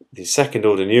second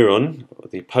order neuron,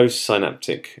 the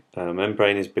postsynaptic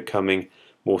membrane, is becoming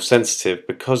more sensitive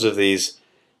because of these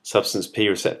substance P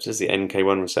receptors, the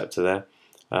NK1 receptor there,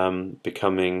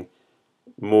 becoming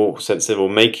more sensitive, or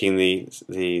making the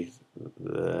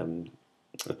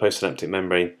postsynaptic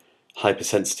membrane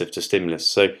hypersensitive to stimulus.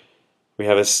 So we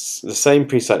have the same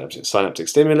presynaptic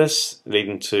stimulus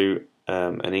leading to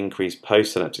an increased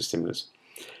postsynaptic stimulus.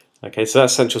 Okay, so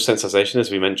that's central sensitization,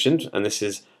 as we mentioned, and this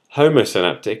is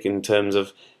homosynaptic in terms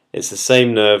of it's the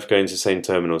same nerve going to the same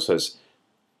terminal. So it's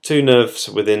two nerves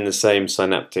within the same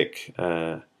synaptic,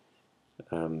 same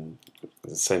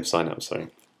synapse. Sorry.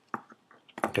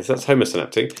 Okay, so that's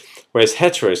homosynaptic. Whereas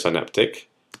heterosynaptic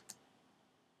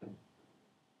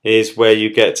is where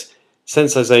you get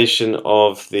sensitization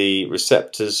of the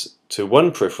receptors to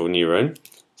one peripheral neuron.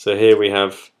 So here we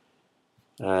have,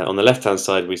 on the left hand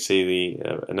side we see the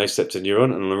nociceptive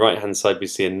neuron, and on the right hand side we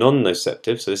see a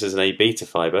non-nociceptive, so this is an A beta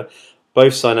fiber,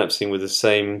 both synapsing with the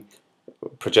same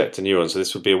projector neuron, so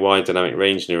this would be a wide dynamic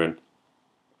range neuron.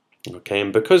 Okay,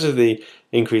 and because of the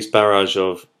increased barrage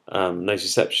of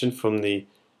nociception from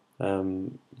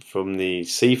the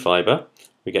C fiber,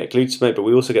 we get glutamate, but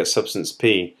we also get substance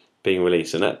P being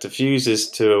released, and that diffuses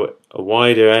to a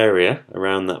wider area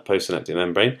around that postsynaptic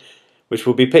membrane, which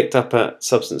will be picked up at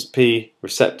substance P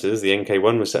receptors, the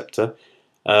NK1 receptor,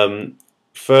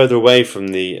 further away from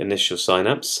the initial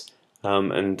synapse,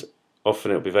 and often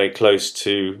it will be very close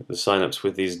to the synapse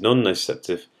with these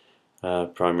non-nociceptive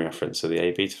primary afferents, so the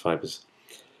A beta fibers.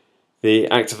 The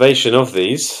activation of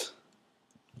these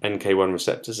NK1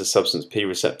 receptors, the substance P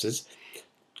receptors,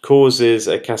 causes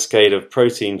a cascade of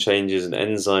protein changes and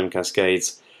enzyme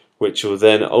cascades, which will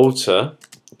then alter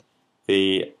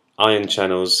the ion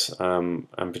channels and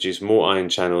produce more ion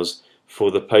channels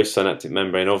for the postsynaptic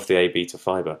membrane of the A beta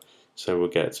fiber. So we'll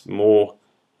get more,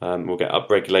 we'll get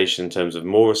upregulation in terms of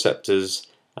more receptors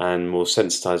and more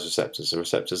sensitized receptors, the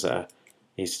receptors that are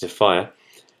easy to fire.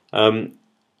 And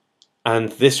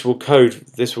this will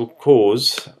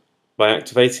cause, by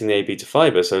activating the A beta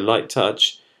fiber, so light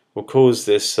touch will cause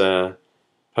this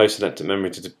postsynaptic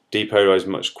membrane to depolarize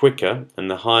much quicker, and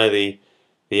the higher the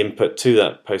input to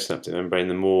that postsynaptic membrane,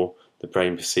 the more the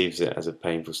brain perceives it as a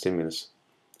painful stimulus.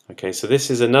 Okay, so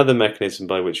this is another mechanism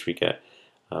by which we get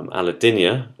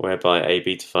allodynia, whereby A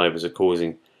beta fibers are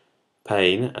causing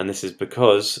pain, and this is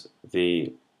because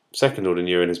the second order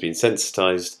neuron has been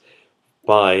sensitized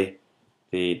by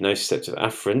the nociceptive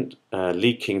afferent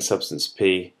leaking substance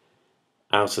P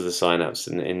out of the synapse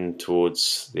and in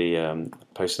towards the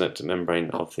postsynaptic membrane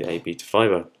of the A beta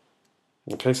fiber.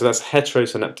 Okay, so that's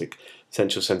heterosynaptic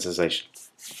central sensitization.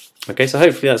 Okay, so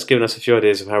hopefully that's given us a few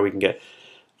ideas of how we can get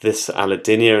this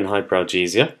allodynia and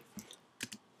hyperalgesia.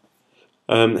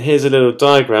 Here's a little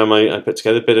diagram I put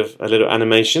together, a little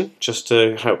animation, just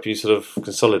to help you sort of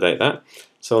consolidate that.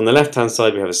 So on the left hand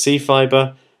side we have a C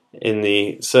fiber. In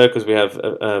the circles we have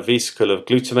a vesicle of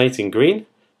glutamate in green,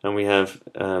 and we have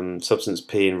substance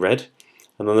P in red.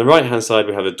 And on the right hand side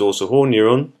we have a dorsal horn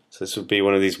neuron, so this would be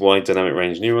one of these wide dynamic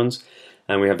range neurons.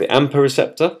 And we have the AMPA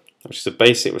receptor, which is a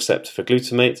basic receptor for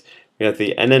glutamate. We have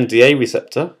the NMDA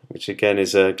receptor, which again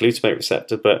is a glutamate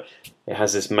receptor, but it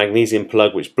has this magnesium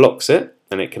plug which blocks it,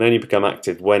 and it can only become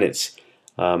active when it's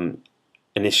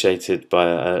initiated by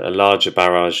a larger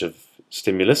barrage of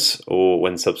stimulus or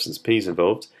when substance P is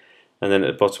involved. And then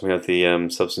at the bottom we have the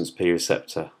substance P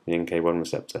receptor, the NK1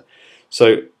 receptor.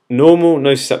 So normal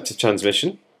nociceptive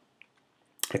transmission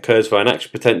occurs via an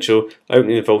action potential,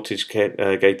 opening the voltage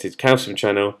gated calcium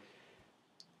channel,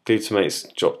 glutamate's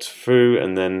dropped through,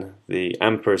 and then the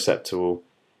AMPA receptor will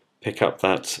pick up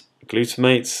that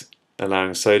glutamate,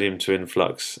 allowing sodium to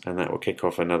influx, and that will kick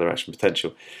off another action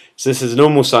potential. So this is a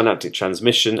normal synaptic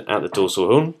transmission at the dorsal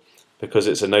horn. Because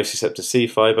it's a nociceptor C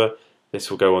fiber,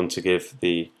 this will go on to give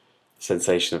the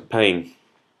sensation of pain.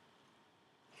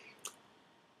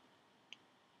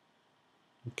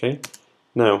 Okay,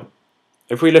 now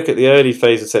if we look at the early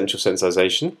phase of central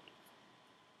sensitization,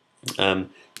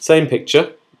 same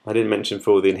picture. I didn't mention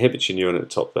for the inhibitory neuron at the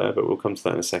top there, but we'll come to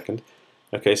that in a second.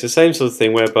 Okay, so same sort of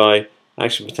thing, whereby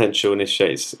action potential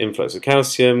initiates influx of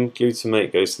calcium,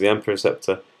 glutamate goes to the AMPA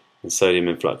receptor, and sodium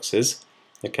influxes.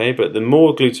 Okay, but the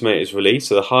more glutamate is released,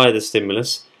 so the higher the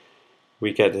stimulus,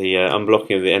 we get the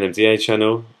unblocking of the NMDA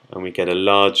channel, and we get a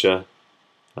larger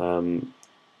action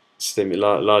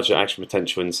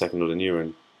potential in the second order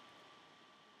neuron.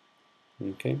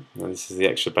 Okay, now this is the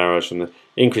extra barrage from the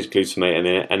increased glutamate, and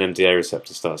the NMDA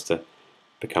receptor starts to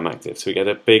become active. So we get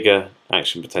a bigger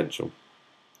action potential.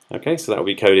 Okay, so that will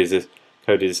be coded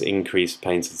as increased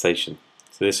pain sensation.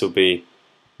 So this will be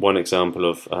one example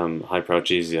of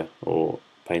hyperalgesia or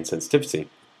pain sensitivity.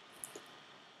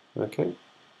 Okay.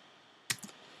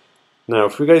 Now,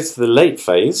 if we go to the late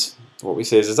phase, what we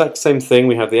see is the exact same thing.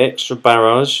 We have the extra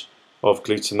barrage of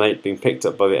glutamate being picked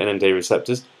up by the NMDA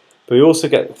receptors, but we also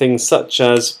get things such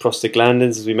as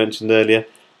prostaglandins, as we mentioned earlier,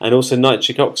 and also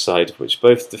nitric oxide, which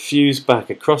both diffuse back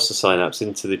across the synapse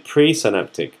into the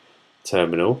presynaptic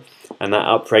terminal, and that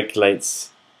upregulates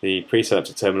the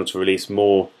presynaptic terminal to release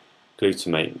more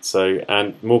glutamate. So,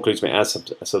 and more glutamate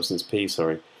as substance P,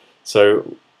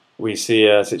 So we see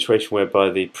a situation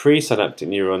whereby the presynaptic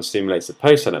neuron stimulates the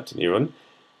postsynaptic neuron,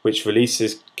 which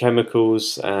releases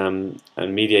chemicals and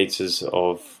mediators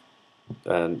of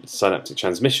synaptic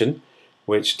transmission,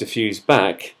 which diffuse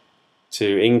back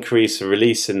to increase the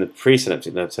release in the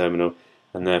presynaptic nerve terminal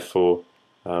and therefore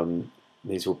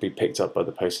these will be picked up by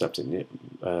the postsynaptic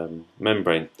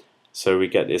membrane. So we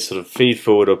get this sort of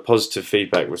feed-forward or positive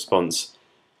feedback response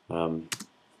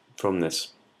from this.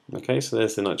 Okay, so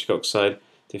there's the nitric oxide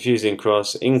diffusing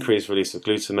across, increased release of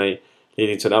glutamate,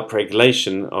 leading to an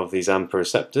upregulation of these AMPA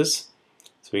receptors.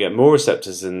 So we get more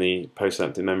receptors in the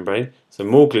postsynaptic membrane, so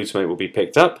more glutamate will be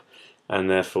picked up, and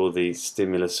therefore the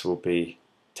stimulus will be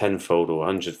tenfold or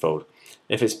 100-fold.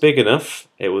 If it's big enough,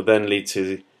 it will then lead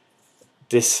to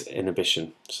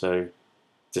disinhibition, so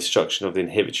destruction of the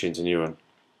inhibitory interneuron.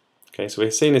 Okay, so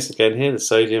we're seeing this again here, the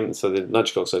sodium, so the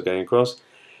nitric oxide going across,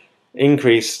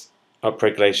 increased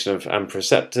upregulation of AMPA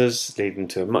receptors, leading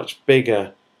to a much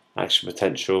bigger action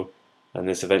potential, and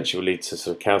this eventually will lead to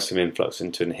sort of calcium influx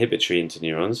into inhibitory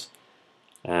interneurons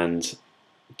and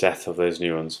death of those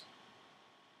neurons.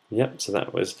 Yep, so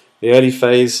that was the early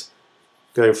phase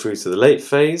going through to the late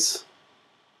phase.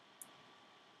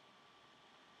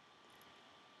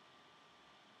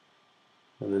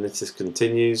 And then if this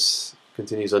continues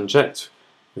unchecked,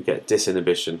 we get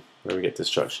disinhibition, where we get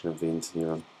destruction of the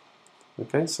interneuron.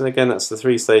 Okay, so again, that's the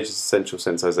 3 stages of central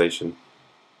sensitization.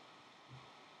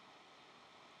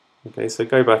 Okay, so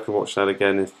go back and watch that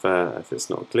again if it's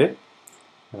not clear.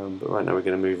 But right now we're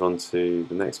going to move on to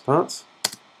the next part.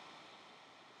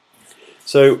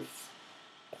 So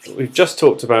we've just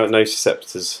talked about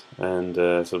nociceptors and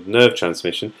sort of nerve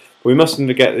transmission, but we mustn't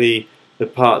forget the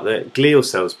part that glial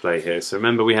cells play here. So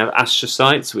remember, we have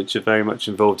astrocytes, which are very much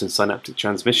involved in synaptic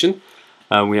transmission.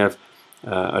 We have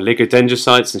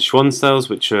oligodendrocytes and Schwann cells,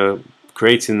 which are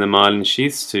creating the myelin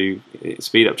sheaths to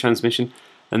speed up transmission.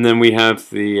 And then we have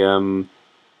the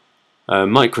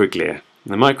microglia.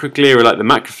 And the microglia are like the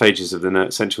macrophages of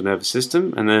the central nervous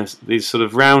system, and they're these sort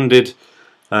of rounded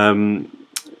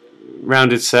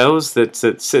cells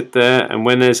that sit there, and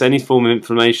when there's any form of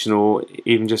inflammation or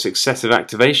even just excessive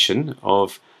activation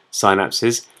of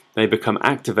synapses, they become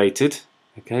activated.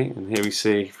 Okay, and here we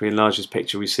see, if we enlarge this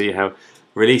picture, we see how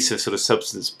release of sort of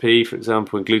substance P, for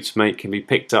example, and glutamate can be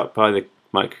picked up by the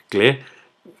microglia,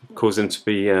 cause them to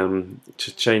be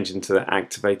to change into the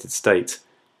activated state,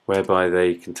 whereby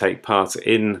they can take part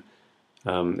in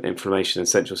inflammation and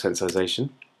central sensitization.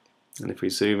 And if we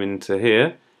zoom into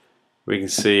here, we can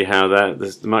see how the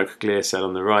microglia cell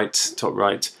on the right, top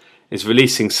right, is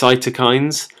releasing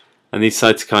cytokines, and these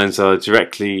cytokines are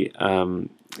directly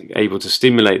able to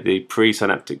stimulate the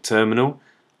presynaptic terminal.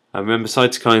 Remember,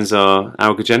 cytokines are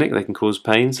algogenic, they can cause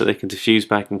pain, so they can diffuse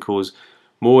back and cause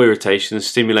more irritation and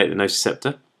stimulate the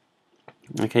nociceptor.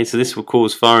 Okay, so this will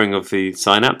cause firing of the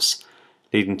synapse,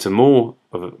 leading to more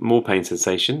pain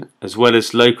sensation, as well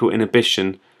as local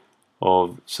inhibition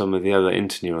of some of the other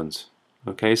interneurons.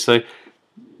 Okay, so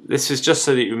this is just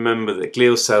so that you remember that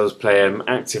glial cells play an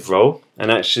active role, and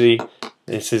actually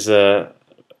this is an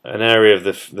area of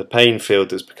the pain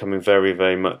field that's becoming very,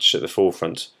 very much at the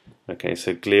forefront. Okay,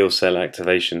 so glial cell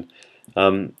activation,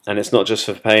 and it's not just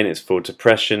for pain; it's for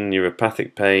depression,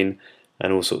 neuropathic pain,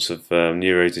 and all sorts of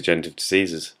neurodegenerative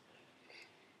diseases.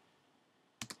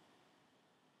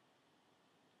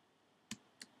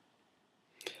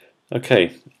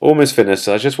 Okay, almost finished.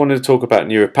 So I just wanted to talk about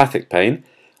neuropathic pain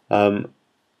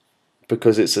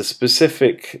because it's a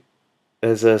specific.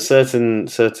 There's a certain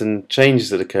changes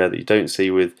that occur that you don't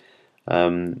see with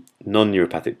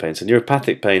non-neuropathic pain. So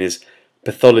neuropathic pain is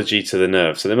pathology to the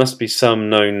nerve. So there must be some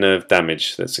known nerve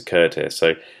damage that's occurred here.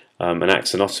 So an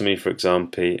axonotomy, for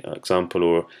example,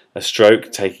 or a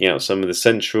stroke taking out some of the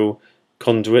central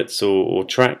conduits or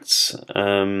tracts,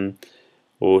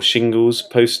 or shingles,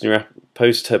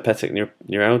 post-herpetic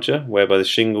neuralgia, whereby the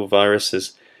shingle virus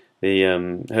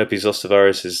the herpes zoster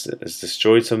virus has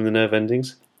destroyed some of the nerve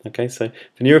endings. Okay, so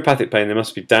for neuropathic pain, there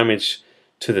must be damage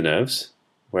to the nerves,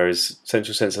 whereas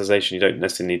central sensitization, you don't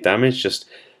necessarily need damage, just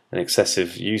an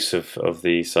excessive use of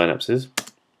the synapses.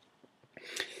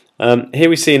 Here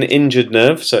we see an injured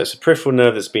nerve, so it's a peripheral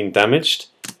nerve that's been damaged.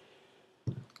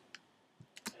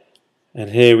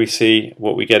 And here we see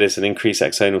what we get is an increased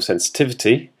axonal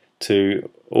sensitivity to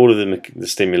all of the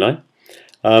stimuli.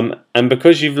 And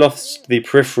because you've lost the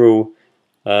peripheral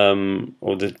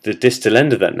or the distal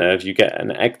end of that nerve, you get an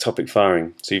ectopic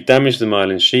firing. So you've damaged the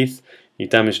myelin sheath, you've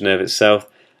damaged the nerve itself,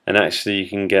 and actually you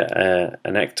can get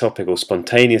an ectopic or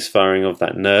spontaneous firing of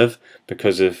that nerve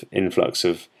because of influx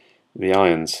of the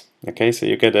ions. Okay, so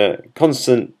you get a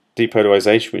constant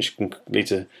depolarization, which can lead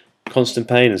to constant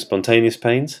pain and spontaneous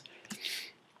pains.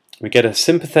 We get a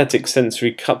sympathetic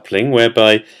sensory coupling,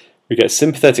 whereby we get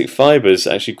sympathetic fibers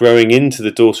actually growing into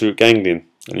the dorsal root ganglion.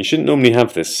 And you shouldn't normally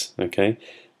have this, okay?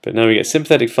 But now we get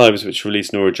sympathetic fibers which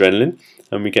release noradrenaline,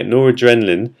 and we get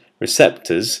noradrenaline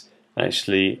receptors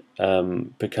actually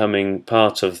becoming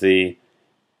part of the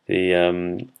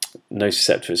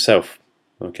nociceptor itself.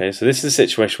 Okay, so this is a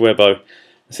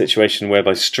situation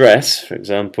whereby stress, for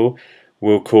example,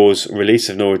 will cause release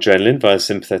of noradrenaline via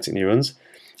sympathetic neurons,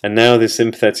 and now the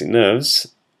sympathetic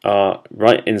nerves are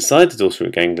right inside the dorsal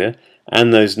root ganglia,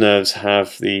 and those nerves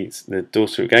have the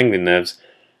dorsal root ganglion nerves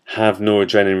have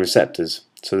noradrenaline receptors.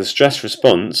 So the stress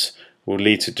response will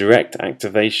lead to direct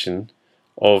activation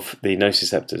of the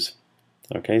nociceptors.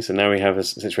 Okay, so now we have a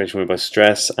situation whereby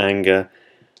stress, anger,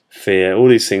 fear, all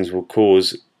these things will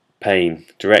cause pain,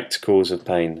 direct cause of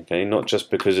pain. Okay, not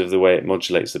just because of the way it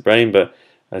modulates the brain, but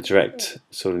a direct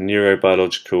sort of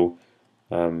neurobiological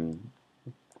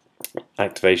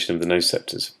activation of the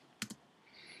nociceptors.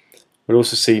 We'll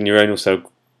also see neuronal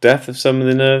cell death of some of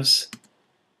the nerves,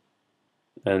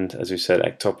 and as we said,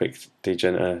 ectopic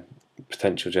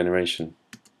potential generation.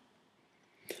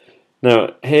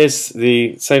 Now here's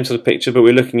the same sort of picture, but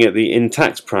we're looking at the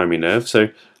intact primary nerve. So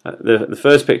the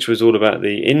first picture was all about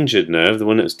the injured nerve, the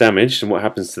one that was damaged, and what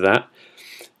happens to that.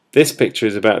 This picture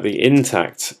is about the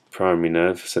intact primary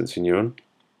nerve, sensory neuron.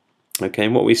 Okay,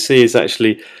 and what we see is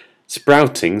actually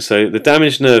sprouting. So the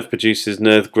damaged nerve produces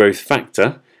nerve growth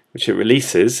factor, which it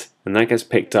releases, and that gets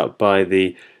picked up by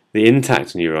the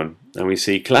intact neuron. And we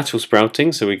see collateral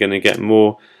sprouting, so we're going to get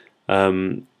more.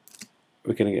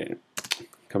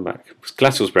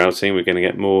 Collateral sprouting, we're going to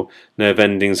get more nerve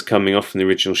endings coming off from the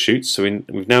original shoots. So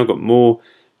we've now got more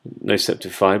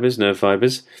nociceptive fibers, nerve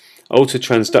fibers. Altered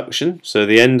transduction, so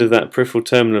the end of that peripheral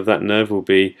terminal of that nerve will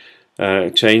be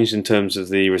changed in terms of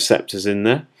the receptors in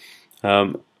there.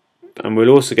 And we'll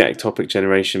also get ectopic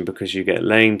generation because you get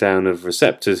laying down of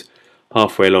receptors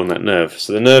halfway along that nerve.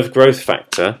 So the nerve growth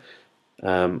factor,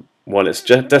 while it's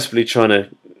desperately trying to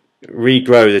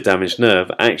regrow the damaged nerve,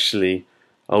 actually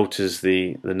alters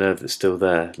the nerve that's still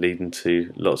there, leading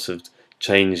to lots of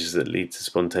changes that lead to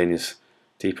spontaneous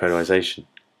depolarization.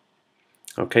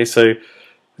 Okay, so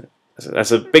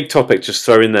that's a big topic just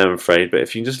throw in there, I'm afraid, but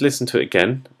if you just listen to it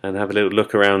again and have a little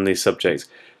look around these subjects,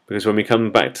 because when we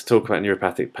come back to talk about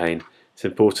neuropathic pain, it's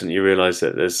important you realise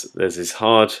that there's this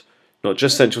hard, not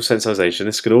just central sensitization,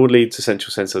 this can all lead to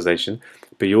central sensitization,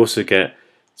 but you also get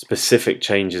specific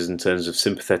changes in terms of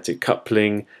sympathetic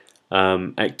coupling,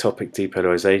 ectopic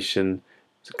depolarization,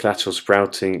 collateral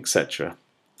sprouting, etc.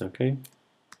 Okay,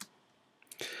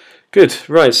 good.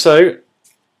 Right, so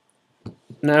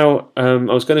now I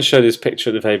was going to show this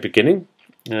picture at the very beginning,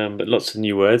 but lots of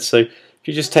new words. So if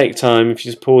you just take time, if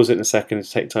you just pause it in a second,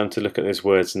 take time to look at those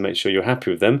words and make sure you're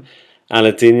happy with them.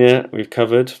 Allodynia we've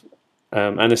covered.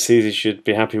 Anesthesia you should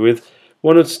be happy with.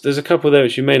 There's a couple there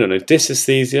which you may not know.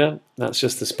 Dysesthesia, that's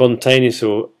just the spontaneous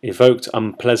or evoked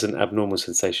unpleasant abnormal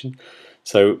sensation.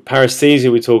 So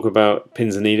paresthesia we talk about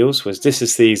pins and needles, whereas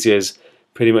dysesthesia is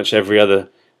pretty much every other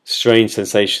strange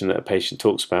sensation that a patient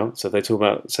talks about. So if they talk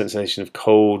about sensation of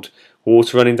cold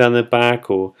water running down their back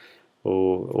or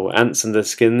ants under the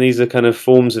skin, these are kind of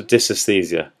forms of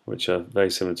dysesthesia, which are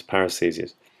very similar to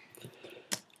paresthesias.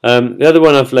 The other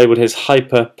one I've labelled here is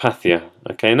hyperpathia,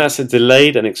 okay, and that's a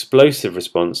delayed and explosive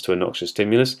response to a noxious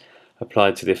stimulus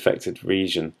applied to the affected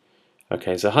region.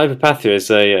 Okay, so hyperpathia is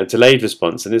a delayed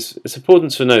response, and it's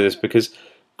important to know this because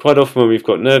quite often when we've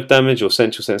got nerve damage or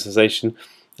central sensitization,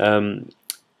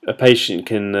 a patient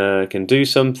can do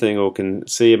something or can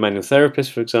see a manual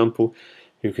therapist, for example,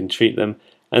 who can treat them,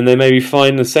 and they may be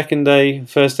fine the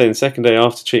first day and second day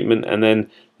after treatment, and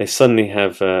then they suddenly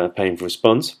have a painful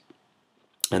response.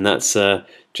 And that's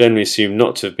generally assumed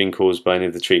not to have been caused by any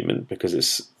of the treatment because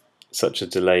it's such a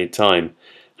delayed time.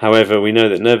 However, we know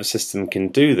that the nervous system can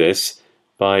do this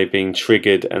by being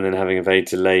triggered and then having a very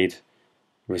delayed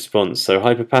response. So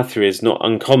hyperpathia is not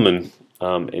uncommon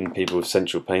in people with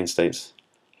central pain states.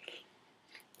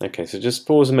 Okay, so just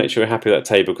pause and make sure you're happy with that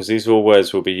table because these are all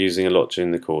words we'll be using a lot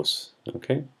during the course.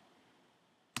 Okay.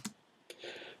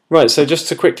 Right, so just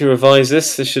to quickly revise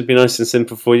this should be nice and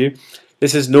simple for you.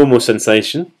 This is normal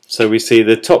sensation, so we see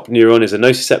the top neuron is a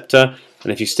nociceptor,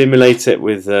 and if you stimulate it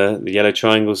with the yellow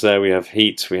triangles there, we have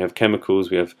heat, we have chemicals,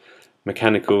 we have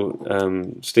mechanical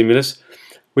stimulus,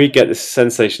 we get this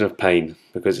sensation of pain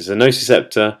because it's a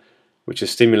nociceptor which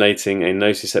is stimulating a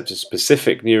nociceptor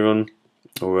specific neuron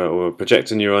or a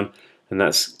projector neuron, and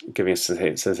that's giving us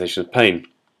a sensation of pain.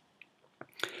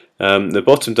 The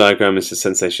bottom diagram is the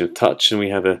sensation of touch, and we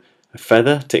have a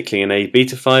feather tickling an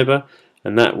A-beta fiber,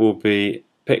 and that will be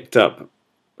picked up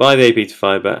by the A-beta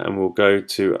fiber and will go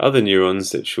to other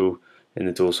neurons which will, in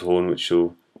the dorsal horn, which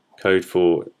will code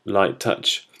for light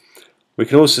touch. We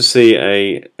can also see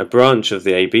a branch of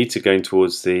the A-beta going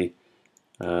towards the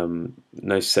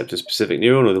nociceptor specific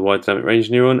neuron, or the wide dynamic range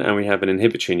neuron, and we have an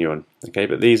inhibitory neuron. Okay,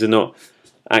 but these are not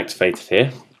activated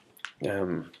here.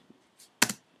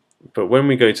 But when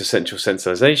we go to central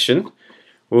sensitization,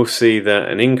 we'll see that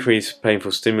an increased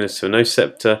painful stimulus to a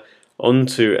nociceptor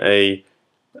onto a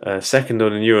second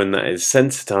order neuron that is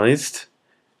sensitized,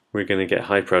 we're going to get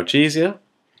hyperalgesia.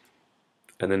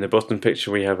 And in the bottom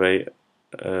picture we have a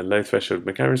low threshold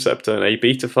mechanoreceptor, an A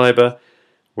beta fiber,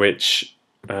 which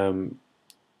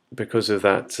because of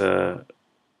that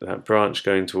branch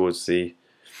going towards the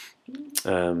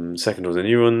second order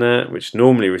neuron there, which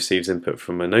normally receives input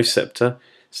from a nociceptor,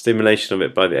 stimulation of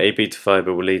it by the A beta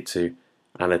fiber will lead to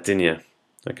allodynia.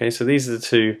 Okay, so these are the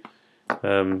two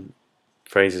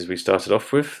phrases we started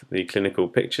off with, the clinical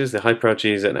pictures, the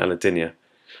hyperalgesia and allodynia.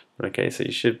 Okay, so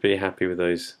you should be happy with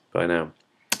those by now.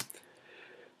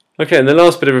 Okay, and the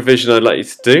last bit of revision I'd like you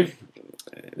to do,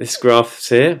 this graph's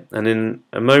here, and in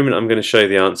a moment I'm going to show you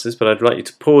the answers, but I'd like you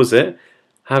to pause it,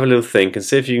 have a little think, and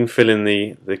see if you can fill in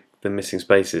the missing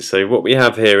spaces. So what we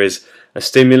have here is a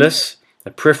stimulus,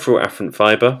 a peripheral afferent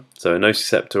fibre, so a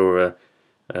nociceptor or a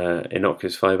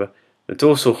innocuous fibre, the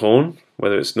dorsal horn,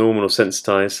 whether it's normal or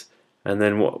sensitized, and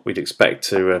then what we'd expect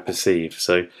to perceive.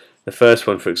 So the first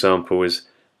one, for example, is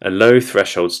a low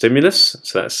threshold stimulus,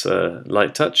 so that's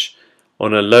light touch,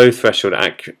 on a low threshold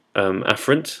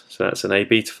afferent, so that's an A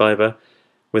beta fibre.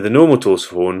 With a normal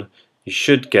dorsal horn, you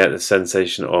should get the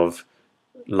sensation of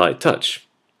light touch.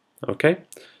 Okay,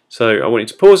 so I want you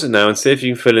to pause it now and see if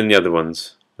you can fill in the other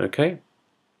ones. Okay.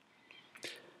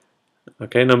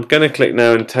 Okay, and I'm going to click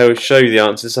now and show you the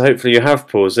answers, so hopefully you have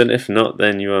paused it. If not,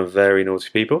 then you are very naughty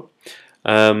people.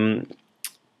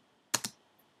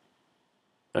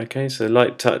 Okay, so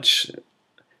light touch,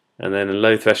 and then a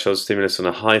low threshold stimulus on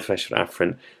a high threshold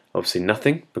afferent, obviously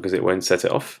nothing, because it won't set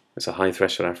it off. It's a high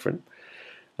threshold afferent.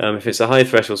 If it's a high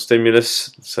threshold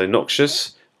stimulus, so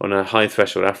noxious, on a high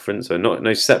threshold afferent, so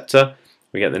nociceptor,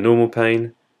 we get the normal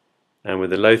pain. And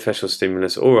with a low threshold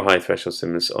stimulus or a high threshold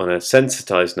stimulus on a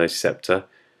sensitized nociceptor,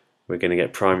 we're going to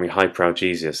get primary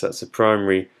hyperalgesia. So that's the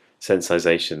primary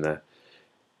sensitization there.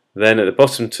 Then at the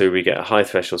bottom two, we get a high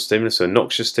threshold stimulus, so a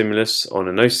noxious stimulus on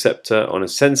a nociceptor on a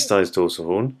sensitized dorsal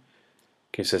horn,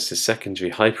 gives us the secondary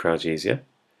hyperalgesia.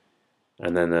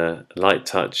 And then a light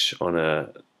touch on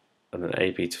an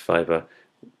A beta fiber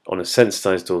on a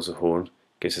sensitized dorsal horn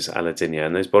gives us allodynia.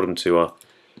 And those bottom two are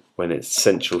when it's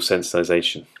central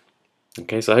sensitization.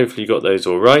 Okay, so hopefully you got those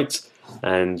all right,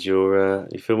 and you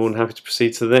feel more than happy to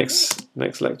proceed to the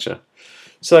next lecture.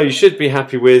 So you should be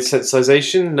happy with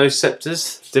sensitization,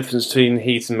 nociceptors, difference between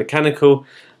heat and mechanical,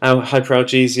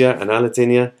 hyperalgesia and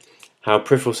allodynia, how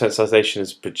peripheral sensitization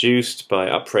is produced by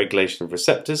upregulation of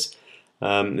receptors,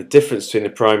 the difference between the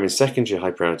primary and secondary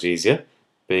hyperalgesia,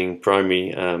 being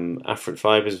primary afferent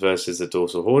fibers versus the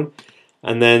dorsal horn,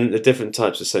 and then the different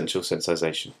types of central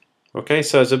sensitization. Okay,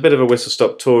 so it's a bit of a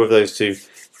whistle-stop tour of those two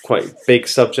quite big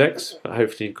subjects, but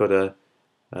hopefully you've got a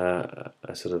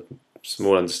sort of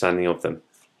small understanding of them.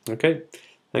 Okay,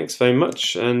 thanks very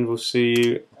much, and we'll see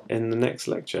you in the next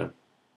lecture.